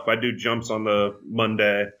of stuff. I do jumps on the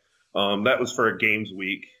Monday. That was for a games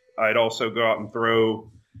week. I'd also go out and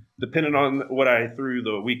throw, depending on what I threw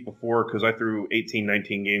the week before, because I threw 18,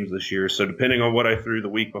 19 games this year. So depending on what I threw the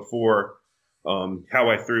week before, how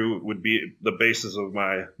I threw would be the basis of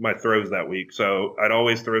my throws that week. So I'd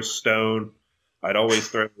always throw stone. I'd always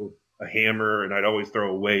throw a hammer, and I'd always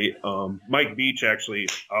throw a weight. Mike Beach, actually,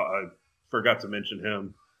 I forgot to mention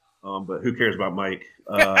him, but who cares about Mike?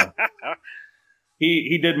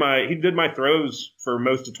 He did my throws for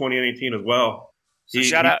most of 2018 as well. So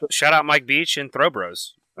shout out Mike Beach and Throw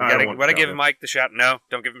Bros. Want to give Mike the shout? No,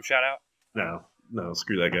 don't give him shout out. No,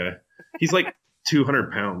 screw that guy. He's like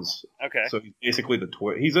 200 pounds. Okay. So he's basically the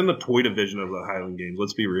toy. He's in the toy division of the Highland Games.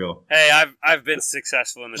 Let's be real. Hey, I've been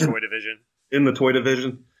successful in the toy division. In the toy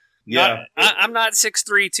division. Yeah. I'm not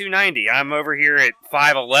 6'3", 290. I'm over here at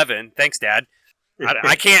 5'11". Thanks, Dad.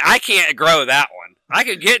 I can't grow that one. I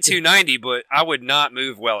could get 290, but I would not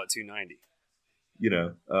move well at 290.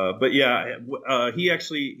 But yeah,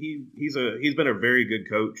 he's been a very good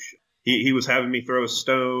coach. He was having me throw a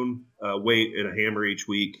stone, weight, and a hammer each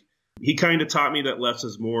week. He kind of taught me that less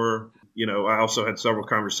is more. I also had several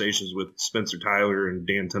conversations with Spencer Tyler and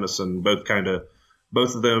Dan Tennyson,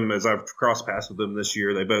 both of them, as I've crossed paths with them this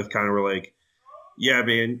year, they both kind of were like, yeah,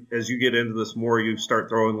 man, as you get into this more, you start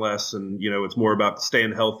throwing less, and, it's more about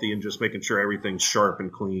staying healthy and just making sure everything's sharp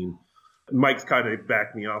and clean. Mike's kind of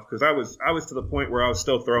backed me off because I was to the point where I was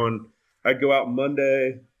still throwing. I'd go out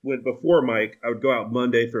Monday. Before Mike, I would go out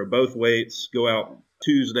Monday, throw both weights, go out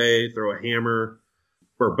Tuesday, throw a hammer,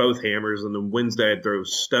 or both hammers, and then Wednesday I'd throw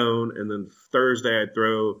stone, and then Thursday I'd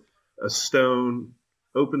throw a stone,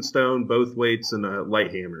 open stone, both weights, and a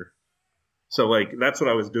light hammer. So, that's what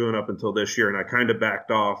I was doing up until this year, and I kind of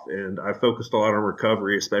backed off, and I focused a lot on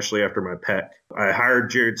recovery, especially after my pec. I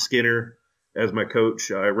hired Jared Skinner as my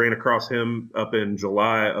coach. I ran across him up in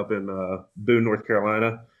July up in Boone, North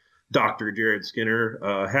Carolina. Dr. Jared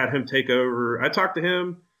Skinner, had him take over. I talked to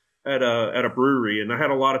him at a brewery, and I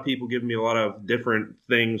had a lot of people giving me a lot of different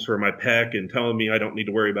things for my pec and telling me I don't need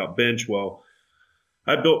to worry about bench. Well,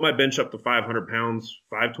 I built my bench up to 500 pounds.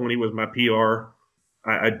 520 was my PR.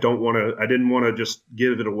 I didn't want to just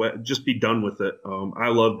give it away, just be done with it. I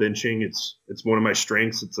love benching. It's one of my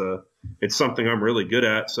strengths. It's something I'm really good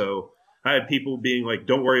at. So I had people being like,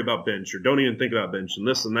 don't worry about bench, or don't even think about bench, and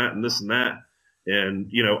this and that and this and that.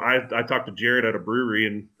 And, I talked to Jared at a brewery,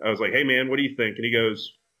 and I was like, hey, man, what do you think? And he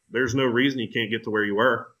goes, there's no reason you can't get to where you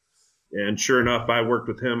were. And sure enough, I worked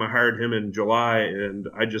with him. I hired him in July, and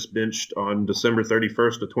I just benched on December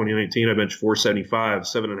 31st of 2019. I benched 475,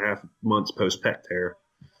 7.5 months post-pec tear.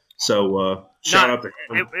 So shout out to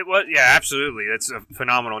him. It was, yeah, absolutely. That's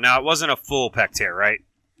phenomenal. Now, it wasn't a full pec tear, right?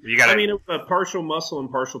 It was a partial muscle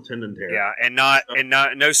and partial tendon tear. Yeah,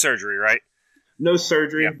 and no surgery, right? No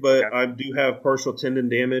surgery, yeah, but okay. I do have partial tendon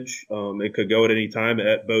damage. It could go at any time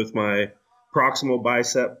at both my proximal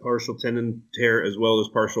bicep partial tendon tear as well as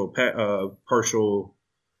partial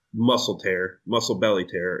muscle tear, muscle belly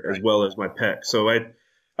tear, as well as my pec. So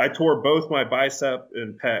I tore both my bicep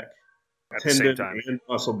and pec, tendon and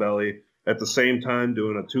muscle belly at the same time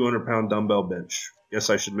doing a 200-pound dumbbell bench. Guess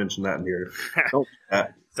I should mention that in here.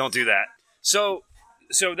 Don't do that. So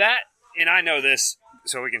that, and I know this,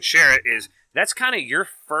 so we can share it, is that's kind of your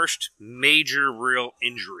first major real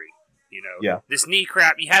injury. Yeah. This knee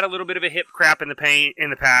crap. You had a little bit of a hip crap in the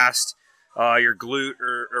past, your glute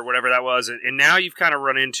or whatever that was, and now you've kind of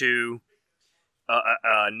run into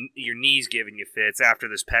your knees giving you fits after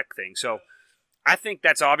this pec thing. So I think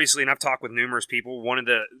that's obviously, and I've talked with numerous people, one of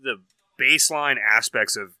the baseline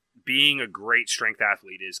aspects of being a great strength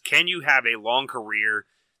athlete is, can you have a long career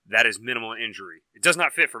that is minimal injury? It does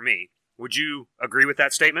not fit for me. Would you agree with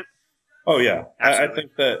that statement? Oh, yeah. I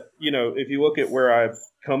think that, if you look at where I've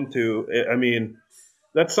come to, I mean,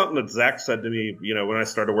 That's something that Zach said to me, when I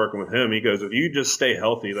started working with him. He goes, if you just stay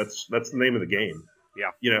healthy, that's the name of the game.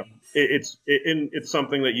 Yeah. It's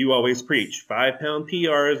something that you always preach. 5-pound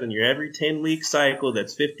PRs in your every 10-week cycle.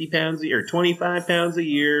 That's 50 pounds a year, 25 pounds a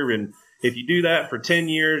year. And if you do that for 10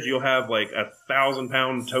 years, you'll have like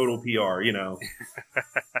 1,000-pound total PR,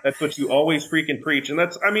 That's what you always freaking preach. And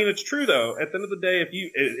it's true though. At the end of the day,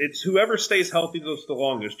 it's whoever stays healthy the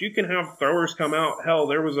longest. You can have throwers come out. Hell,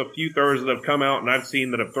 there was a few throwers that have come out and I've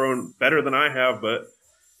seen that have thrown better than I have, but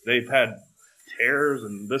they've had tears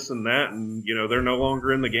and this and that, and they're no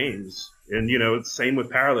longer in the games. And it's the same with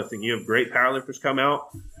powerlifting. You have great powerlifters come out,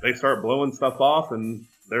 they start blowing stuff off, and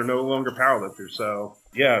they're no longer powerlifters. So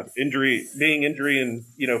yeah, injury and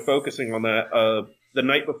focusing on that. The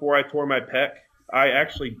night before I tore my pec, I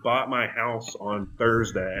actually bought my house on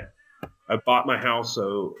Thursday. I bought my house,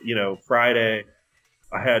 so Friday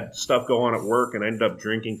I had stuff go on at work, and I ended up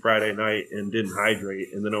drinking Friday night and didn't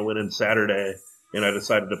hydrate, and then I went in Saturday and I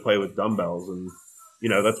decided to play with dumbbells, and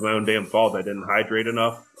that's my own damn fault. I didn't hydrate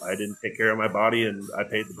enough. I didn't take care of my body, and I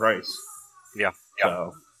paid the price. Yeah.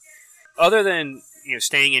 So, other than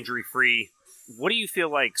staying injury free, what do you feel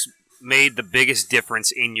like made the biggest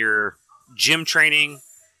difference in your gym training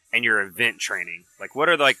and your event training? Like, what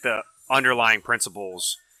are like the underlying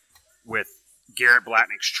principles with Garrett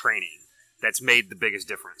Blatnick's training that's made the biggest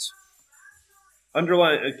difference? Can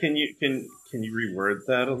you reword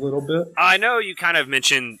that a little bit? I know you kind of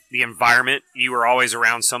mentioned the environment. You were always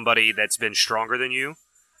around somebody that's been stronger than you,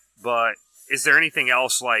 but is there anything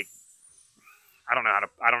else, like, I don't know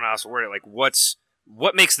how to word it. Like,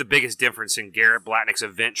 what makes the biggest difference in Garrett Blatnick's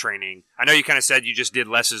event training? I know you kind of said you just did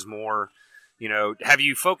less is more. Have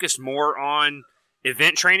you focused more on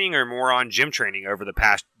event training or more on gym training over the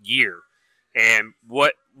past year? And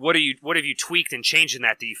what have you tweaked and changed in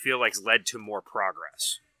that you feel like's led to more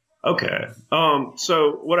progress? Okay.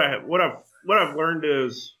 So what I've learned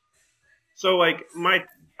is, so like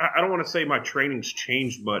I don't want to say my training's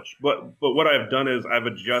changed much, but what I've done is I've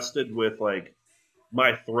adjusted with like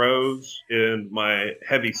my throws and my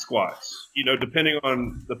heavy squats. Depending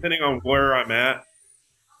on where I'm at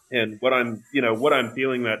and what I'm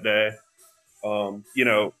feeling that day.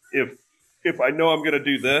 If I know I'm going to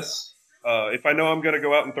do this. If I know I'm going to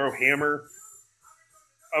go out and throw hammer,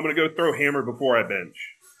 I'm going to go throw hammer before I bench.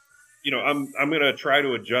 I'm going to try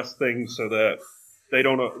to adjust things so that they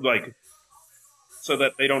don't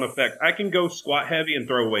affect. I can go squat heavy and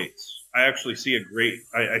throw weights. I actually see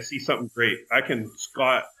I see something great. I can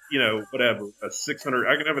squat, whatever, I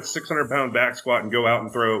can have a 600-pound back squat and go out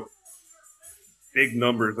and throw big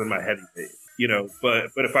numbers in my heavy weight.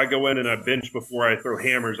 But if I go in and I bench before I throw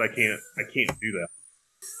hammers, I can't do that.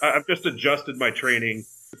 I've just adjusted my training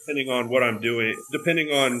depending on what I'm doing, depending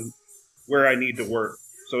on where I need to work.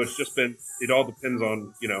 So it all depends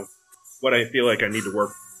on, what I feel like I need to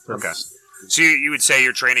work. Okay. So you would say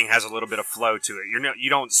your training has a little bit of flow to it. You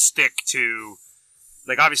don't stick to,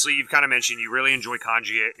 like, obviously you've kind of mentioned you really enjoy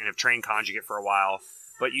conjugate and have trained conjugate for a while,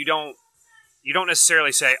 but you don't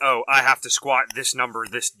necessarily say, oh, I have to squat this number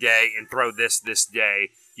this day and throw this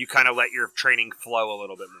day. You kind of let your training flow a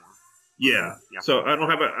little bit more. Yeah. So I don't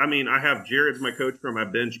have I have Jared as my coach for my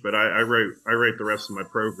bench, but I write the rest of my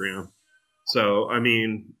program. So,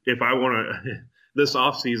 if I want to, this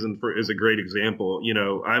off season is a great example.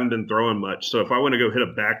 I haven't been throwing much. So if I want to go hit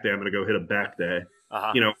a back day, I'm going to go hit a back day.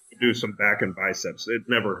 Uh-huh. Do some back and biceps.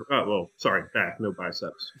 Back, no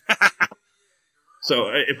biceps. So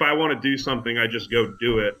if I want to do something, I just go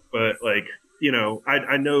do it. But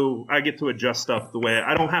I know I get to adjust stuff the way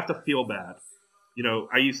I don't have to feel bad.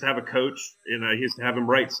 I used to have a coach, and I used to have him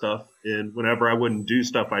write stuff, and whenever I wouldn't do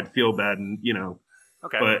stuff, I'd feel bad, and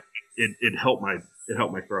Okay. But it helped my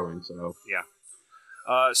throwing. So yeah.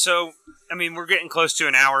 So we're getting close to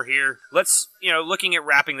an hour here. Let's looking at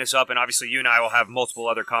wrapping this up, and obviously you and I will have multiple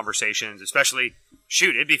other conversations. Especially,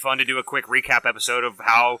 it'd be fun to do a quick recap episode of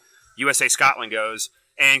how USA Scotland goes,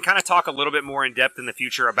 and kind of talk a little bit more in depth in the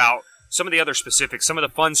future about some of the other specifics, some of the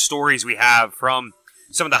fun stories we have from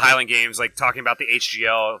some of the Highland Games, like talking about the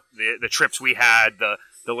HGL, the trips we had, the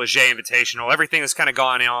Leger Invitational, everything that's kind of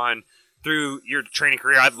gone on through your training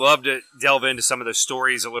career. I'd love to delve into some of those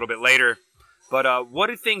stories a little bit later. But what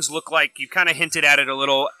do things look like? You kind of hinted at it a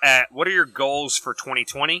little. What are your goals for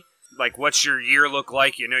 2020? Like, what's your year look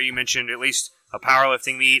like? You mentioned at least a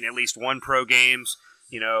powerlifting meet and at least one pro games.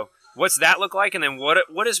 What's that look like? And then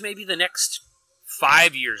what does maybe the next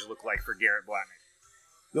 5 years look like for Garrett Blatnick?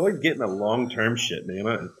 You're always getting a long-term shit,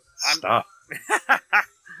 man. Stop.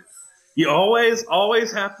 You always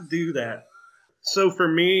have to do that. So for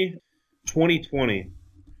me, 2020,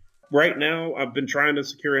 Right now, I've been trying to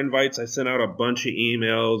secure invites. I sent out a bunch of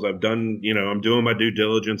emails. I've done, I'm doing my due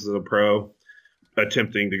diligence as a pro,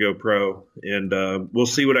 attempting to go pro, and we'll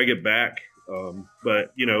see what I get back.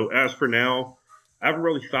 But as for now, I haven't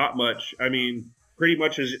really thought much. I mean, pretty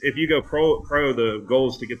much if you go pro, the goal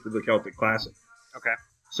is to get to the Celtic Classic. Okay.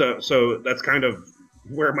 So that's kind of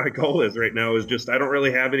where my goal is right now. Is just I don't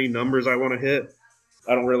really have any numbers I want to hit.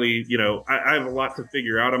 I don't really, I have a lot to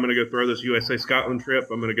figure out. I'm going to go throw this USA Scotland trip.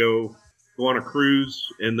 I'm going to go on a cruise,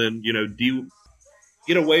 and then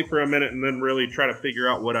get away for a minute, and then really try to figure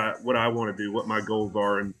out what I want to do, what my goals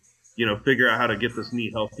are, and figure out how to get this knee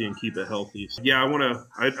healthy and keep it healthy. So, yeah,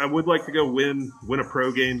 I would like to go win a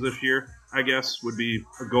pro games this year. I guess would be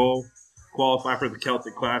a goal. Qualify for the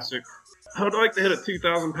Celtic Classic. I would like to hit a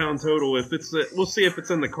 2,000 pound total. We'll see if it's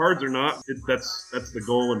in the cards or not. That's the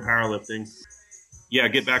goal in powerlifting. Yeah,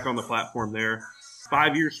 get back on the platform there.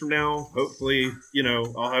 5 years from now, hopefully,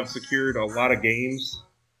 I'll have secured a lot of games.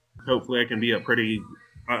 Hopefully I can be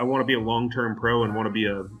I want to be a long-term pro and want to be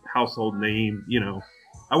a household name,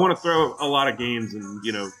 I want to throw a lot of games, and,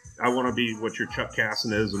 I want to be what your Chuck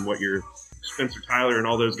Casson is and what your Spencer Tyler and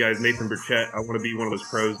all those guys, Nathan Burchett. I want to be one of those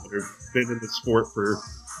pros that have been in the sport for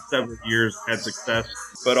several years, had success.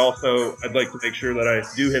 But also, I'd like to make sure that I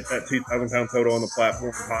do hit that 2,000 pound total on the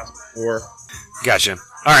platform and possibly more. Gotcha.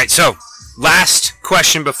 All right, so last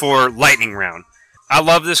question before lightning round. I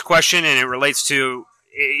love this question, and you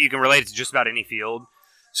can relate it to just about any field.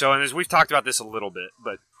 So, and as we've talked about this a little bit,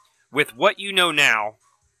 but with what you know now,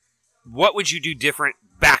 what would you do different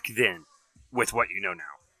back then with what you know now?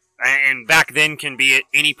 And back then can be at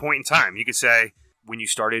any point in time. You could say when you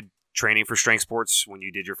started training for strength sports, when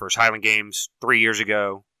you did your first Highland Games 3 years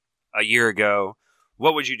ago, a year ago,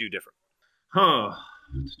 what would you do different?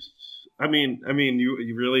 I mean,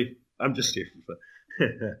 you really, I'm just serious.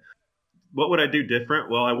 What would I do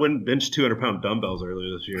different? Well, I wouldn't bench 200 pound dumbbells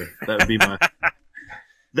earlier this year. That would be my,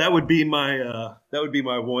 that would be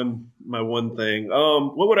my one thing.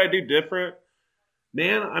 What would I do different?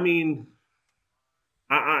 Man, I mean,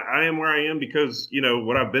 I am where I am because,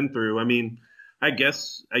 what I've been through. I mean, I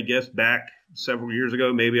guess back several years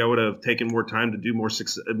ago, maybe I would have taken more time to do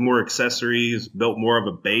more accessories, built more of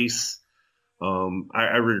a base.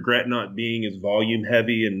 I regret not being as volume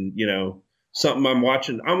heavy, and, something I'm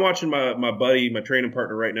watching my buddy, my training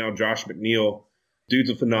partner right now, Josh McNeil. Dude's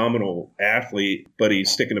a phenomenal athlete, but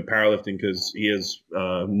he's sticking to powerlifting because he has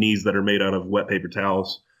knees that are made out of wet paper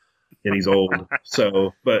towels. And he's old.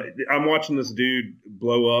 But I'm watching this dude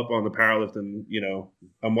blow up on the powerlifting,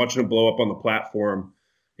 I'm watching him blow up on the platform,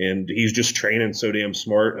 and he's just training so damn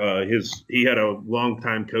smart. He had a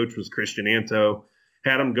longtime coach, was Christian Anto,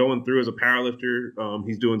 had him going through as a powerlifter.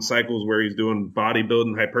 He's doing cycles where he's doing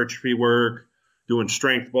bodybuilding, hypertrophy work, doing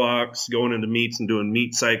strength blocks, going into meets and doing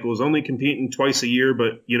meet cycles, only competing twice a year.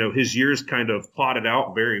 But, his years kind of plotted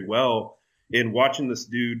out very well. And watching this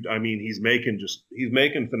dude, I mean, he's making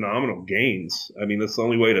phenomenal gains. I mean, that's the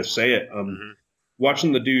only way to say it.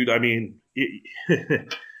 Watching the dude, I mean,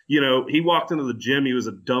 he walked into the gym. He was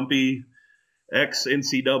a dumpy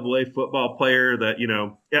ex-NCAA football player that,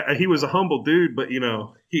 he was a humble dude, but,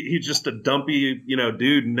 he's just a dumpy,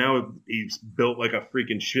 dude. And now he's built like a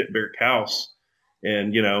freaking shit-brick house.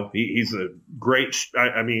 And, he's a great he's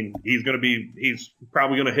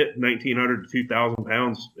probably going to hit 1,900 to 2,000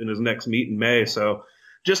 pounds in his next meet in May. So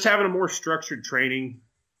just having a more structured training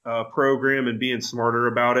program and being smarter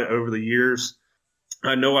about it over the years.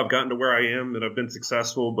 I know I've gotten to where I am and I've been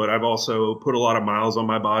successful, but I've also put a lot of miles on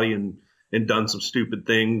my body and done some stupid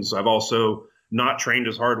things. I've also not trained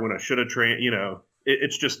as hard when I should have trained,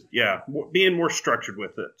 It's just, being more structured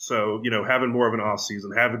with it. So, having more of an off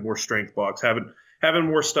season, having more strength blocks, having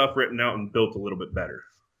more stuff written out and built a little bit better.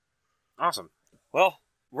 Awesome. Well,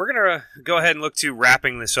 we're going to go ahead and look to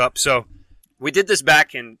wrapping this up. So we did this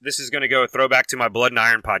back, and this is going to go a throwback to my Blood and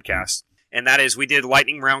Iron podcast. And that is, we did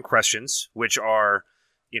lightning round questions, which are,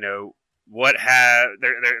 they're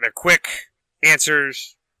quick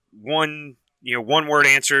answers, one word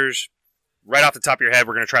answers. Right off the top of your head,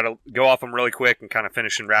 we're going to try to go off them really quick and kind of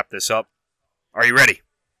finish and wrap this up. Are you ready?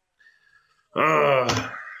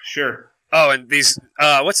 Sure. Oh, and these,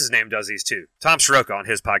 what's his name does these too? Tom Soroka on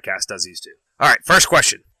his podcast does these too. All right, first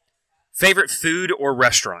question. Favorite food or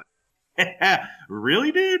restaurant?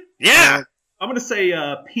 Really, dude? Yeah. I'm going to say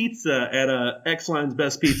pizza at X-Line's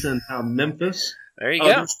Best Pizza in town, Memphis. There you go.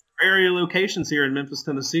 There's area locations here in Memphis,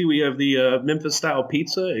 Tennessee. We have the Memphis-style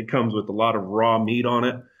pizza. It comes with a lot of raw meat on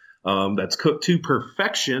it. That's cooked to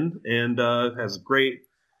perfection and has great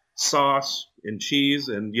sauce and cheese.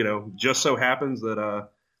 And, just so happens that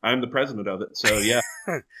I'm the president of it. So yeah.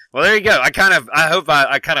 Well, there you go. I hope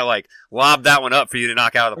I kind of like lobbed that one up for you to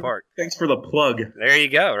knock out of the park. Thanks for the plug. There you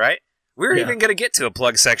go. Right. We were even going to get to a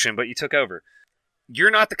plug section, but you took over.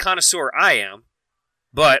 You're not the connoisseur I am,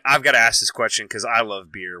 but I've got to ask this question because I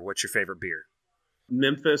love beer. What's your favorite beer?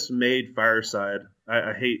 Memphis made Fireside.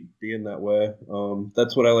 I hate being that way.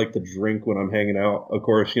 That's what I like to drink when I'm hanging out. Of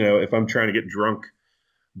course, if I'm trying to get drunk,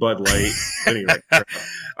 Bud Light. Anyway. All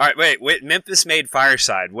right, wait. Memphis made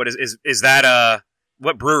Fireside. What is that?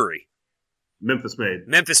 What brewery? Memphis Made.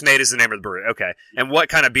 Memphis Made is the name of the brewery. Okay. And what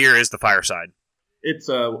kind of beer is the Fireside? It's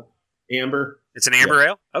amber. It's an amber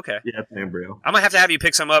ale? Okay. Yeah, it's an amber ale. I might have to have you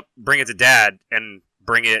pick some up, bring it to Dad, and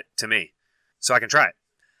bring it to me so I can try it.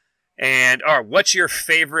 And, all right, what's your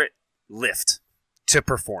favorite lift to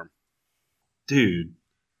perform? Dude.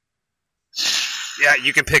 Yeah,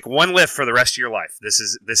 you can pick one lift for the rest of your life. This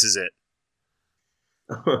is it.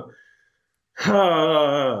 I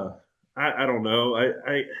don't know.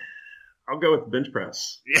 I'll go with bench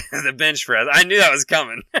press. Yeah, the bench press. I knew that was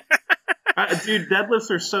coming. Dude, deadlifts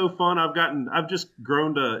are so fun. I've just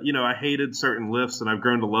grown to, I hated certain lifts and I've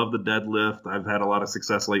grown to love the deadlift. I've had a lot of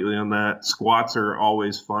success lately on that. Squats are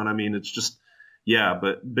always fun. I mean, it's just,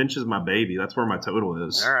 but bench is my baby. That's where my total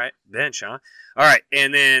is. All right. Bench, huh? All right.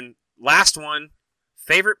 And then last one,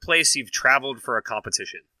 favorite place you've traveled for a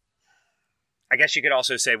competition? I guess you could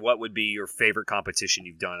also say what would be your favorite competition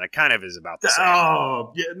you've done. That kind of is about the same.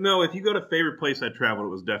 Oh, yeah, no, if you go to favorite place I traveled, it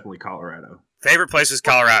was definitely Colorado. Favorite place was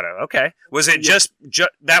Colorado. Okay. Was it just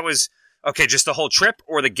that was, okay, just the whole trip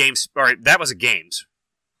or the games? All right, that was a games.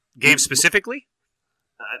 Games specifically?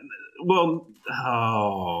 All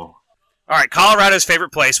right, Colorado's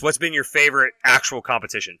favorite place. What's been your favorite actual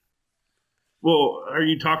competition? Well, are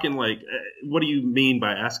you talking like, what do you mean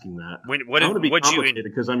by asking that? I want to be complicated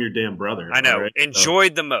because I'm your damn brother. I know. Right?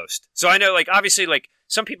 Enjoyed the most. So I know, like, obviously, like,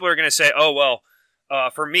 some people are going to say, oh, well,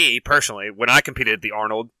 for me, personally, when I competed at the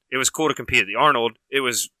Arnold, it was cool to compete at the Arnold. It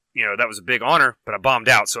was, that was a big honor, but I bombed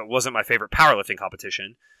out, so it wasn't my favorite powerlifting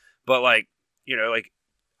competition. But, like,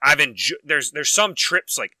 I've enjoyed, there's some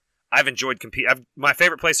trips, like, I've enjoyed competing. My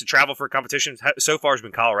favorite place to travel for a competition so far has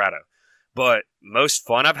been Colorado. But most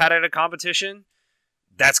fun I've had at a competition,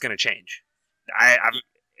 that's going to change.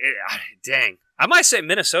 Dang. I might say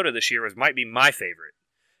Minnesota this year might be my favorite.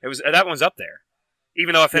 That one's up there.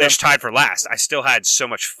 Even though I finished tied for last, I still had so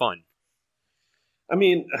much fun. I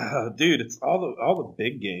mean, dude, it's all the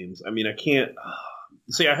big games. I mean, I can't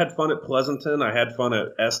see. I had fun at Pleasanton. I had fun at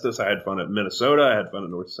Estes. I had fun at Minnesota. I had fun at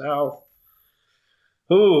North South.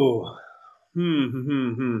 Ooh,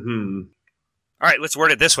 All right, let's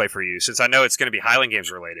word it this way for you, since I know it's going to be Highland Games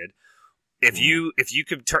related. If you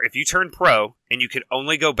turned pro and you could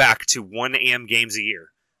only go back to 1 AM games a year,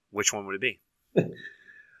 which one would it be?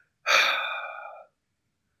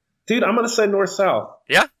 Dude, I'm going to say North-South.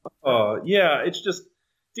 Yeah? Yeah, it's just,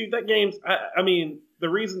 dude, that game's, I mean, the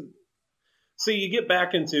reason, see, you get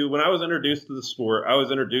back into, when I was introduced to the sport, I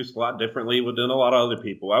was introduced a lot differently than a lot of other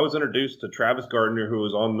people. I was introduced to Travis Gardner, who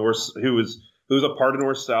was a part of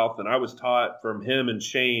North-South, and I was taught from him and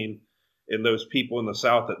Shane and those people in the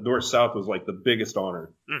South that North-South was like the biggest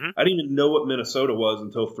honor. Mm-hmm. I didn't even know what Minnesota was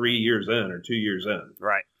until 3 years in or 2 years in.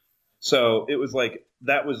 Right. So it was like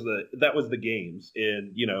that was the games,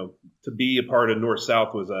 and to be a part of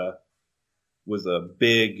North-South was a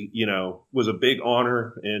big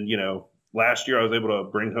honor, and last year I was able to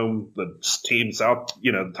bring home the team South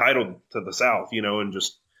title to the South, and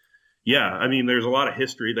just. Yeah, I mean, there's a lot of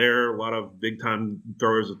history there, a lot of big-time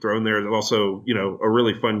throwers have thrown there. There's also, a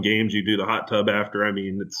really fun games. You do the hot tub after. I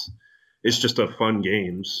mean, it's just a fun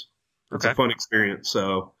games. It's a fun experience.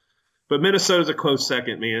 So, but Minnesota's a close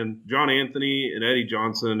second, man. John Anthony and Eddie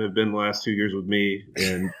Johnson have been the last 2 years with me,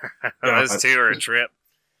 and those two are a trip.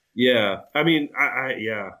 Yeah, I mean,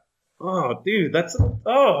 yeah. Oh, dude, that's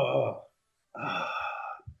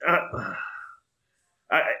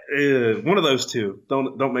one of those two.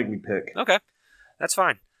 Don't make me pick. Okay, that's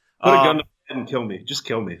fine. Put a gun to my head and kill me. Just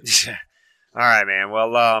kill me. All right, man.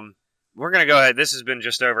 Well, we're gonna go ahead. This has been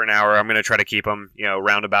just over an hour. I'm gonna try to keep them,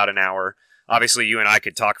 around about an hour. Obviously, you and I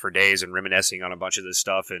could talk for days and reminiscing on a bunch of this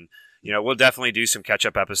stuff, and we'll definitely do some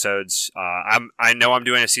catch-up episodes. I know I'm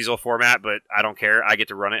doing a seasonal format, but I don't care. I get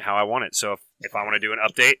to run it how I want it. So if I want to do an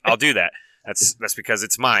update, I'll do that. That's because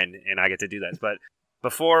it's mine, and I get to do that. But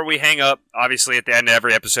before we hang up, obviously at the end of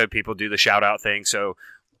every episode, people do the shout-out thing. So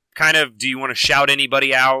kind of, do you want to shout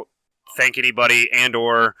anybody out, thank anybody, and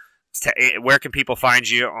or where can people find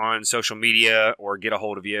you on social media or get a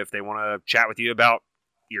hold of you if they want to chat with you about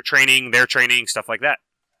your training, their training, stuff like that?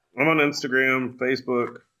 I'm on Instagram,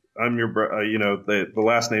 Facebook, I'm your the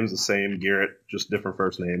last name's the same, Garrett, just different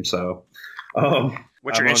first name. So,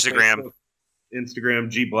 what's your Instagram? Instagram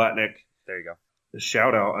G Blatnick. There you go.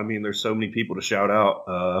 Shout out. I mean, there's so many people to shout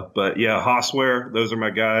out. But yeah, Hosware, those are my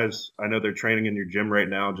guys. I know they're training in your gym right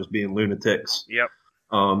now, just being lunatics. Yep.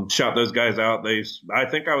 Shout those guys out. I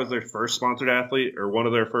think I was their first sponsored athlete or one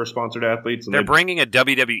of their first sponsored athletes. And they're bringing a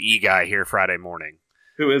WWE guy here Friday morning.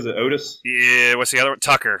 Who is it? Otis? Yeah. What's the other one?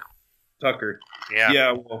 Tucker. Yeah.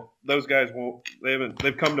 Yeah. Well, those guys won't.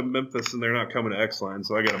 They've come to Memphis and they're not coming to X-Line,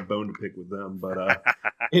 so I got a bone to pick with them. But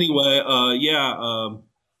anyway,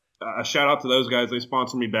 shout out to those guys. They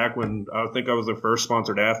sponsored me back when I think I was their first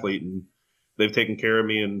sponsored athlete, and they've taken care of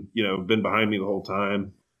me and been behind me the whole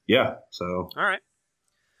time. Yeah. So. All right.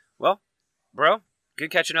 Well, bro,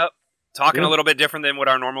 good catching up. Talking a little bit different than what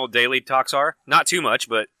our normal daily talks are. Not too much,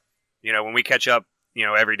 but when we catch up,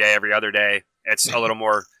 every day, every other day, it's a little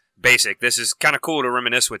more basic. This is kind of cool to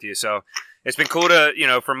reminisce with you. So it's been cool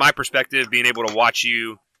to, from my perspective, being able to watch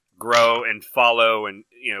you grow and follow and,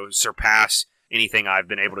 surpass anything I've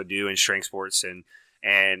been able to do in strength sports.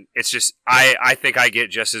 And it's just, I think I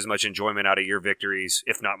get just as much enjoyment out of your victories,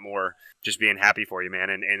 if not more, just being happy for you,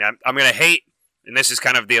 man. And I'm going to hate, and this is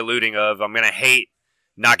kind of the alluding of, I'm going to hate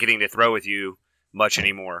not getting to throw with you much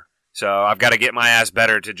anymore. So I've got to get my ass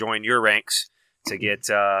better to join your ranks to get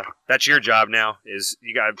that's your job now, is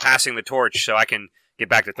you got passing the torch so I can get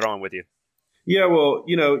back to throwing with you. Yeah, well,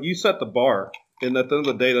 you set the bar, and at the end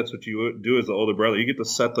of the day, that's what you do as the older brother. You get to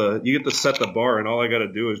set the bar, and all I got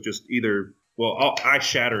to do is just I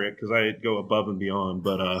shatter it because I go above and beyond,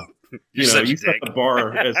 but you set the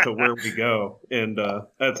bar as to where we go, and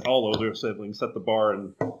that's all older siblings set the bar.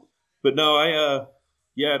 But no,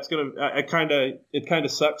 it's gonna. It kind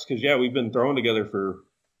of sucks because we've been throwing together for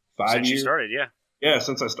 5 years. Since you started, yeah. Yeah,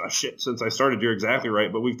 since I started, you're exactly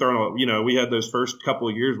right. But we've thrown, we had those first couple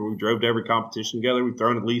of years where we drove to every competition together. We've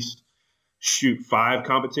thrown at least 5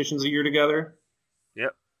 competitions a year together.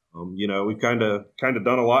 Yep. We've kind of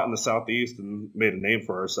done a lot in the Southeast and made a name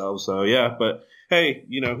for ourselves. So yeah, but hey,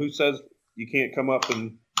 who says you can't come up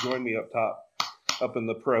and join me up top, up in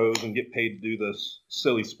the pros, and get paid to do this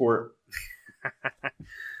silly sport?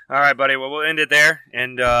 All right, buddy. Well, we'll end it there,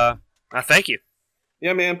 and I thank you.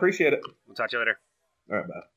 Yeah, man. Appreciate it. We'll talk to you later. All right, bye.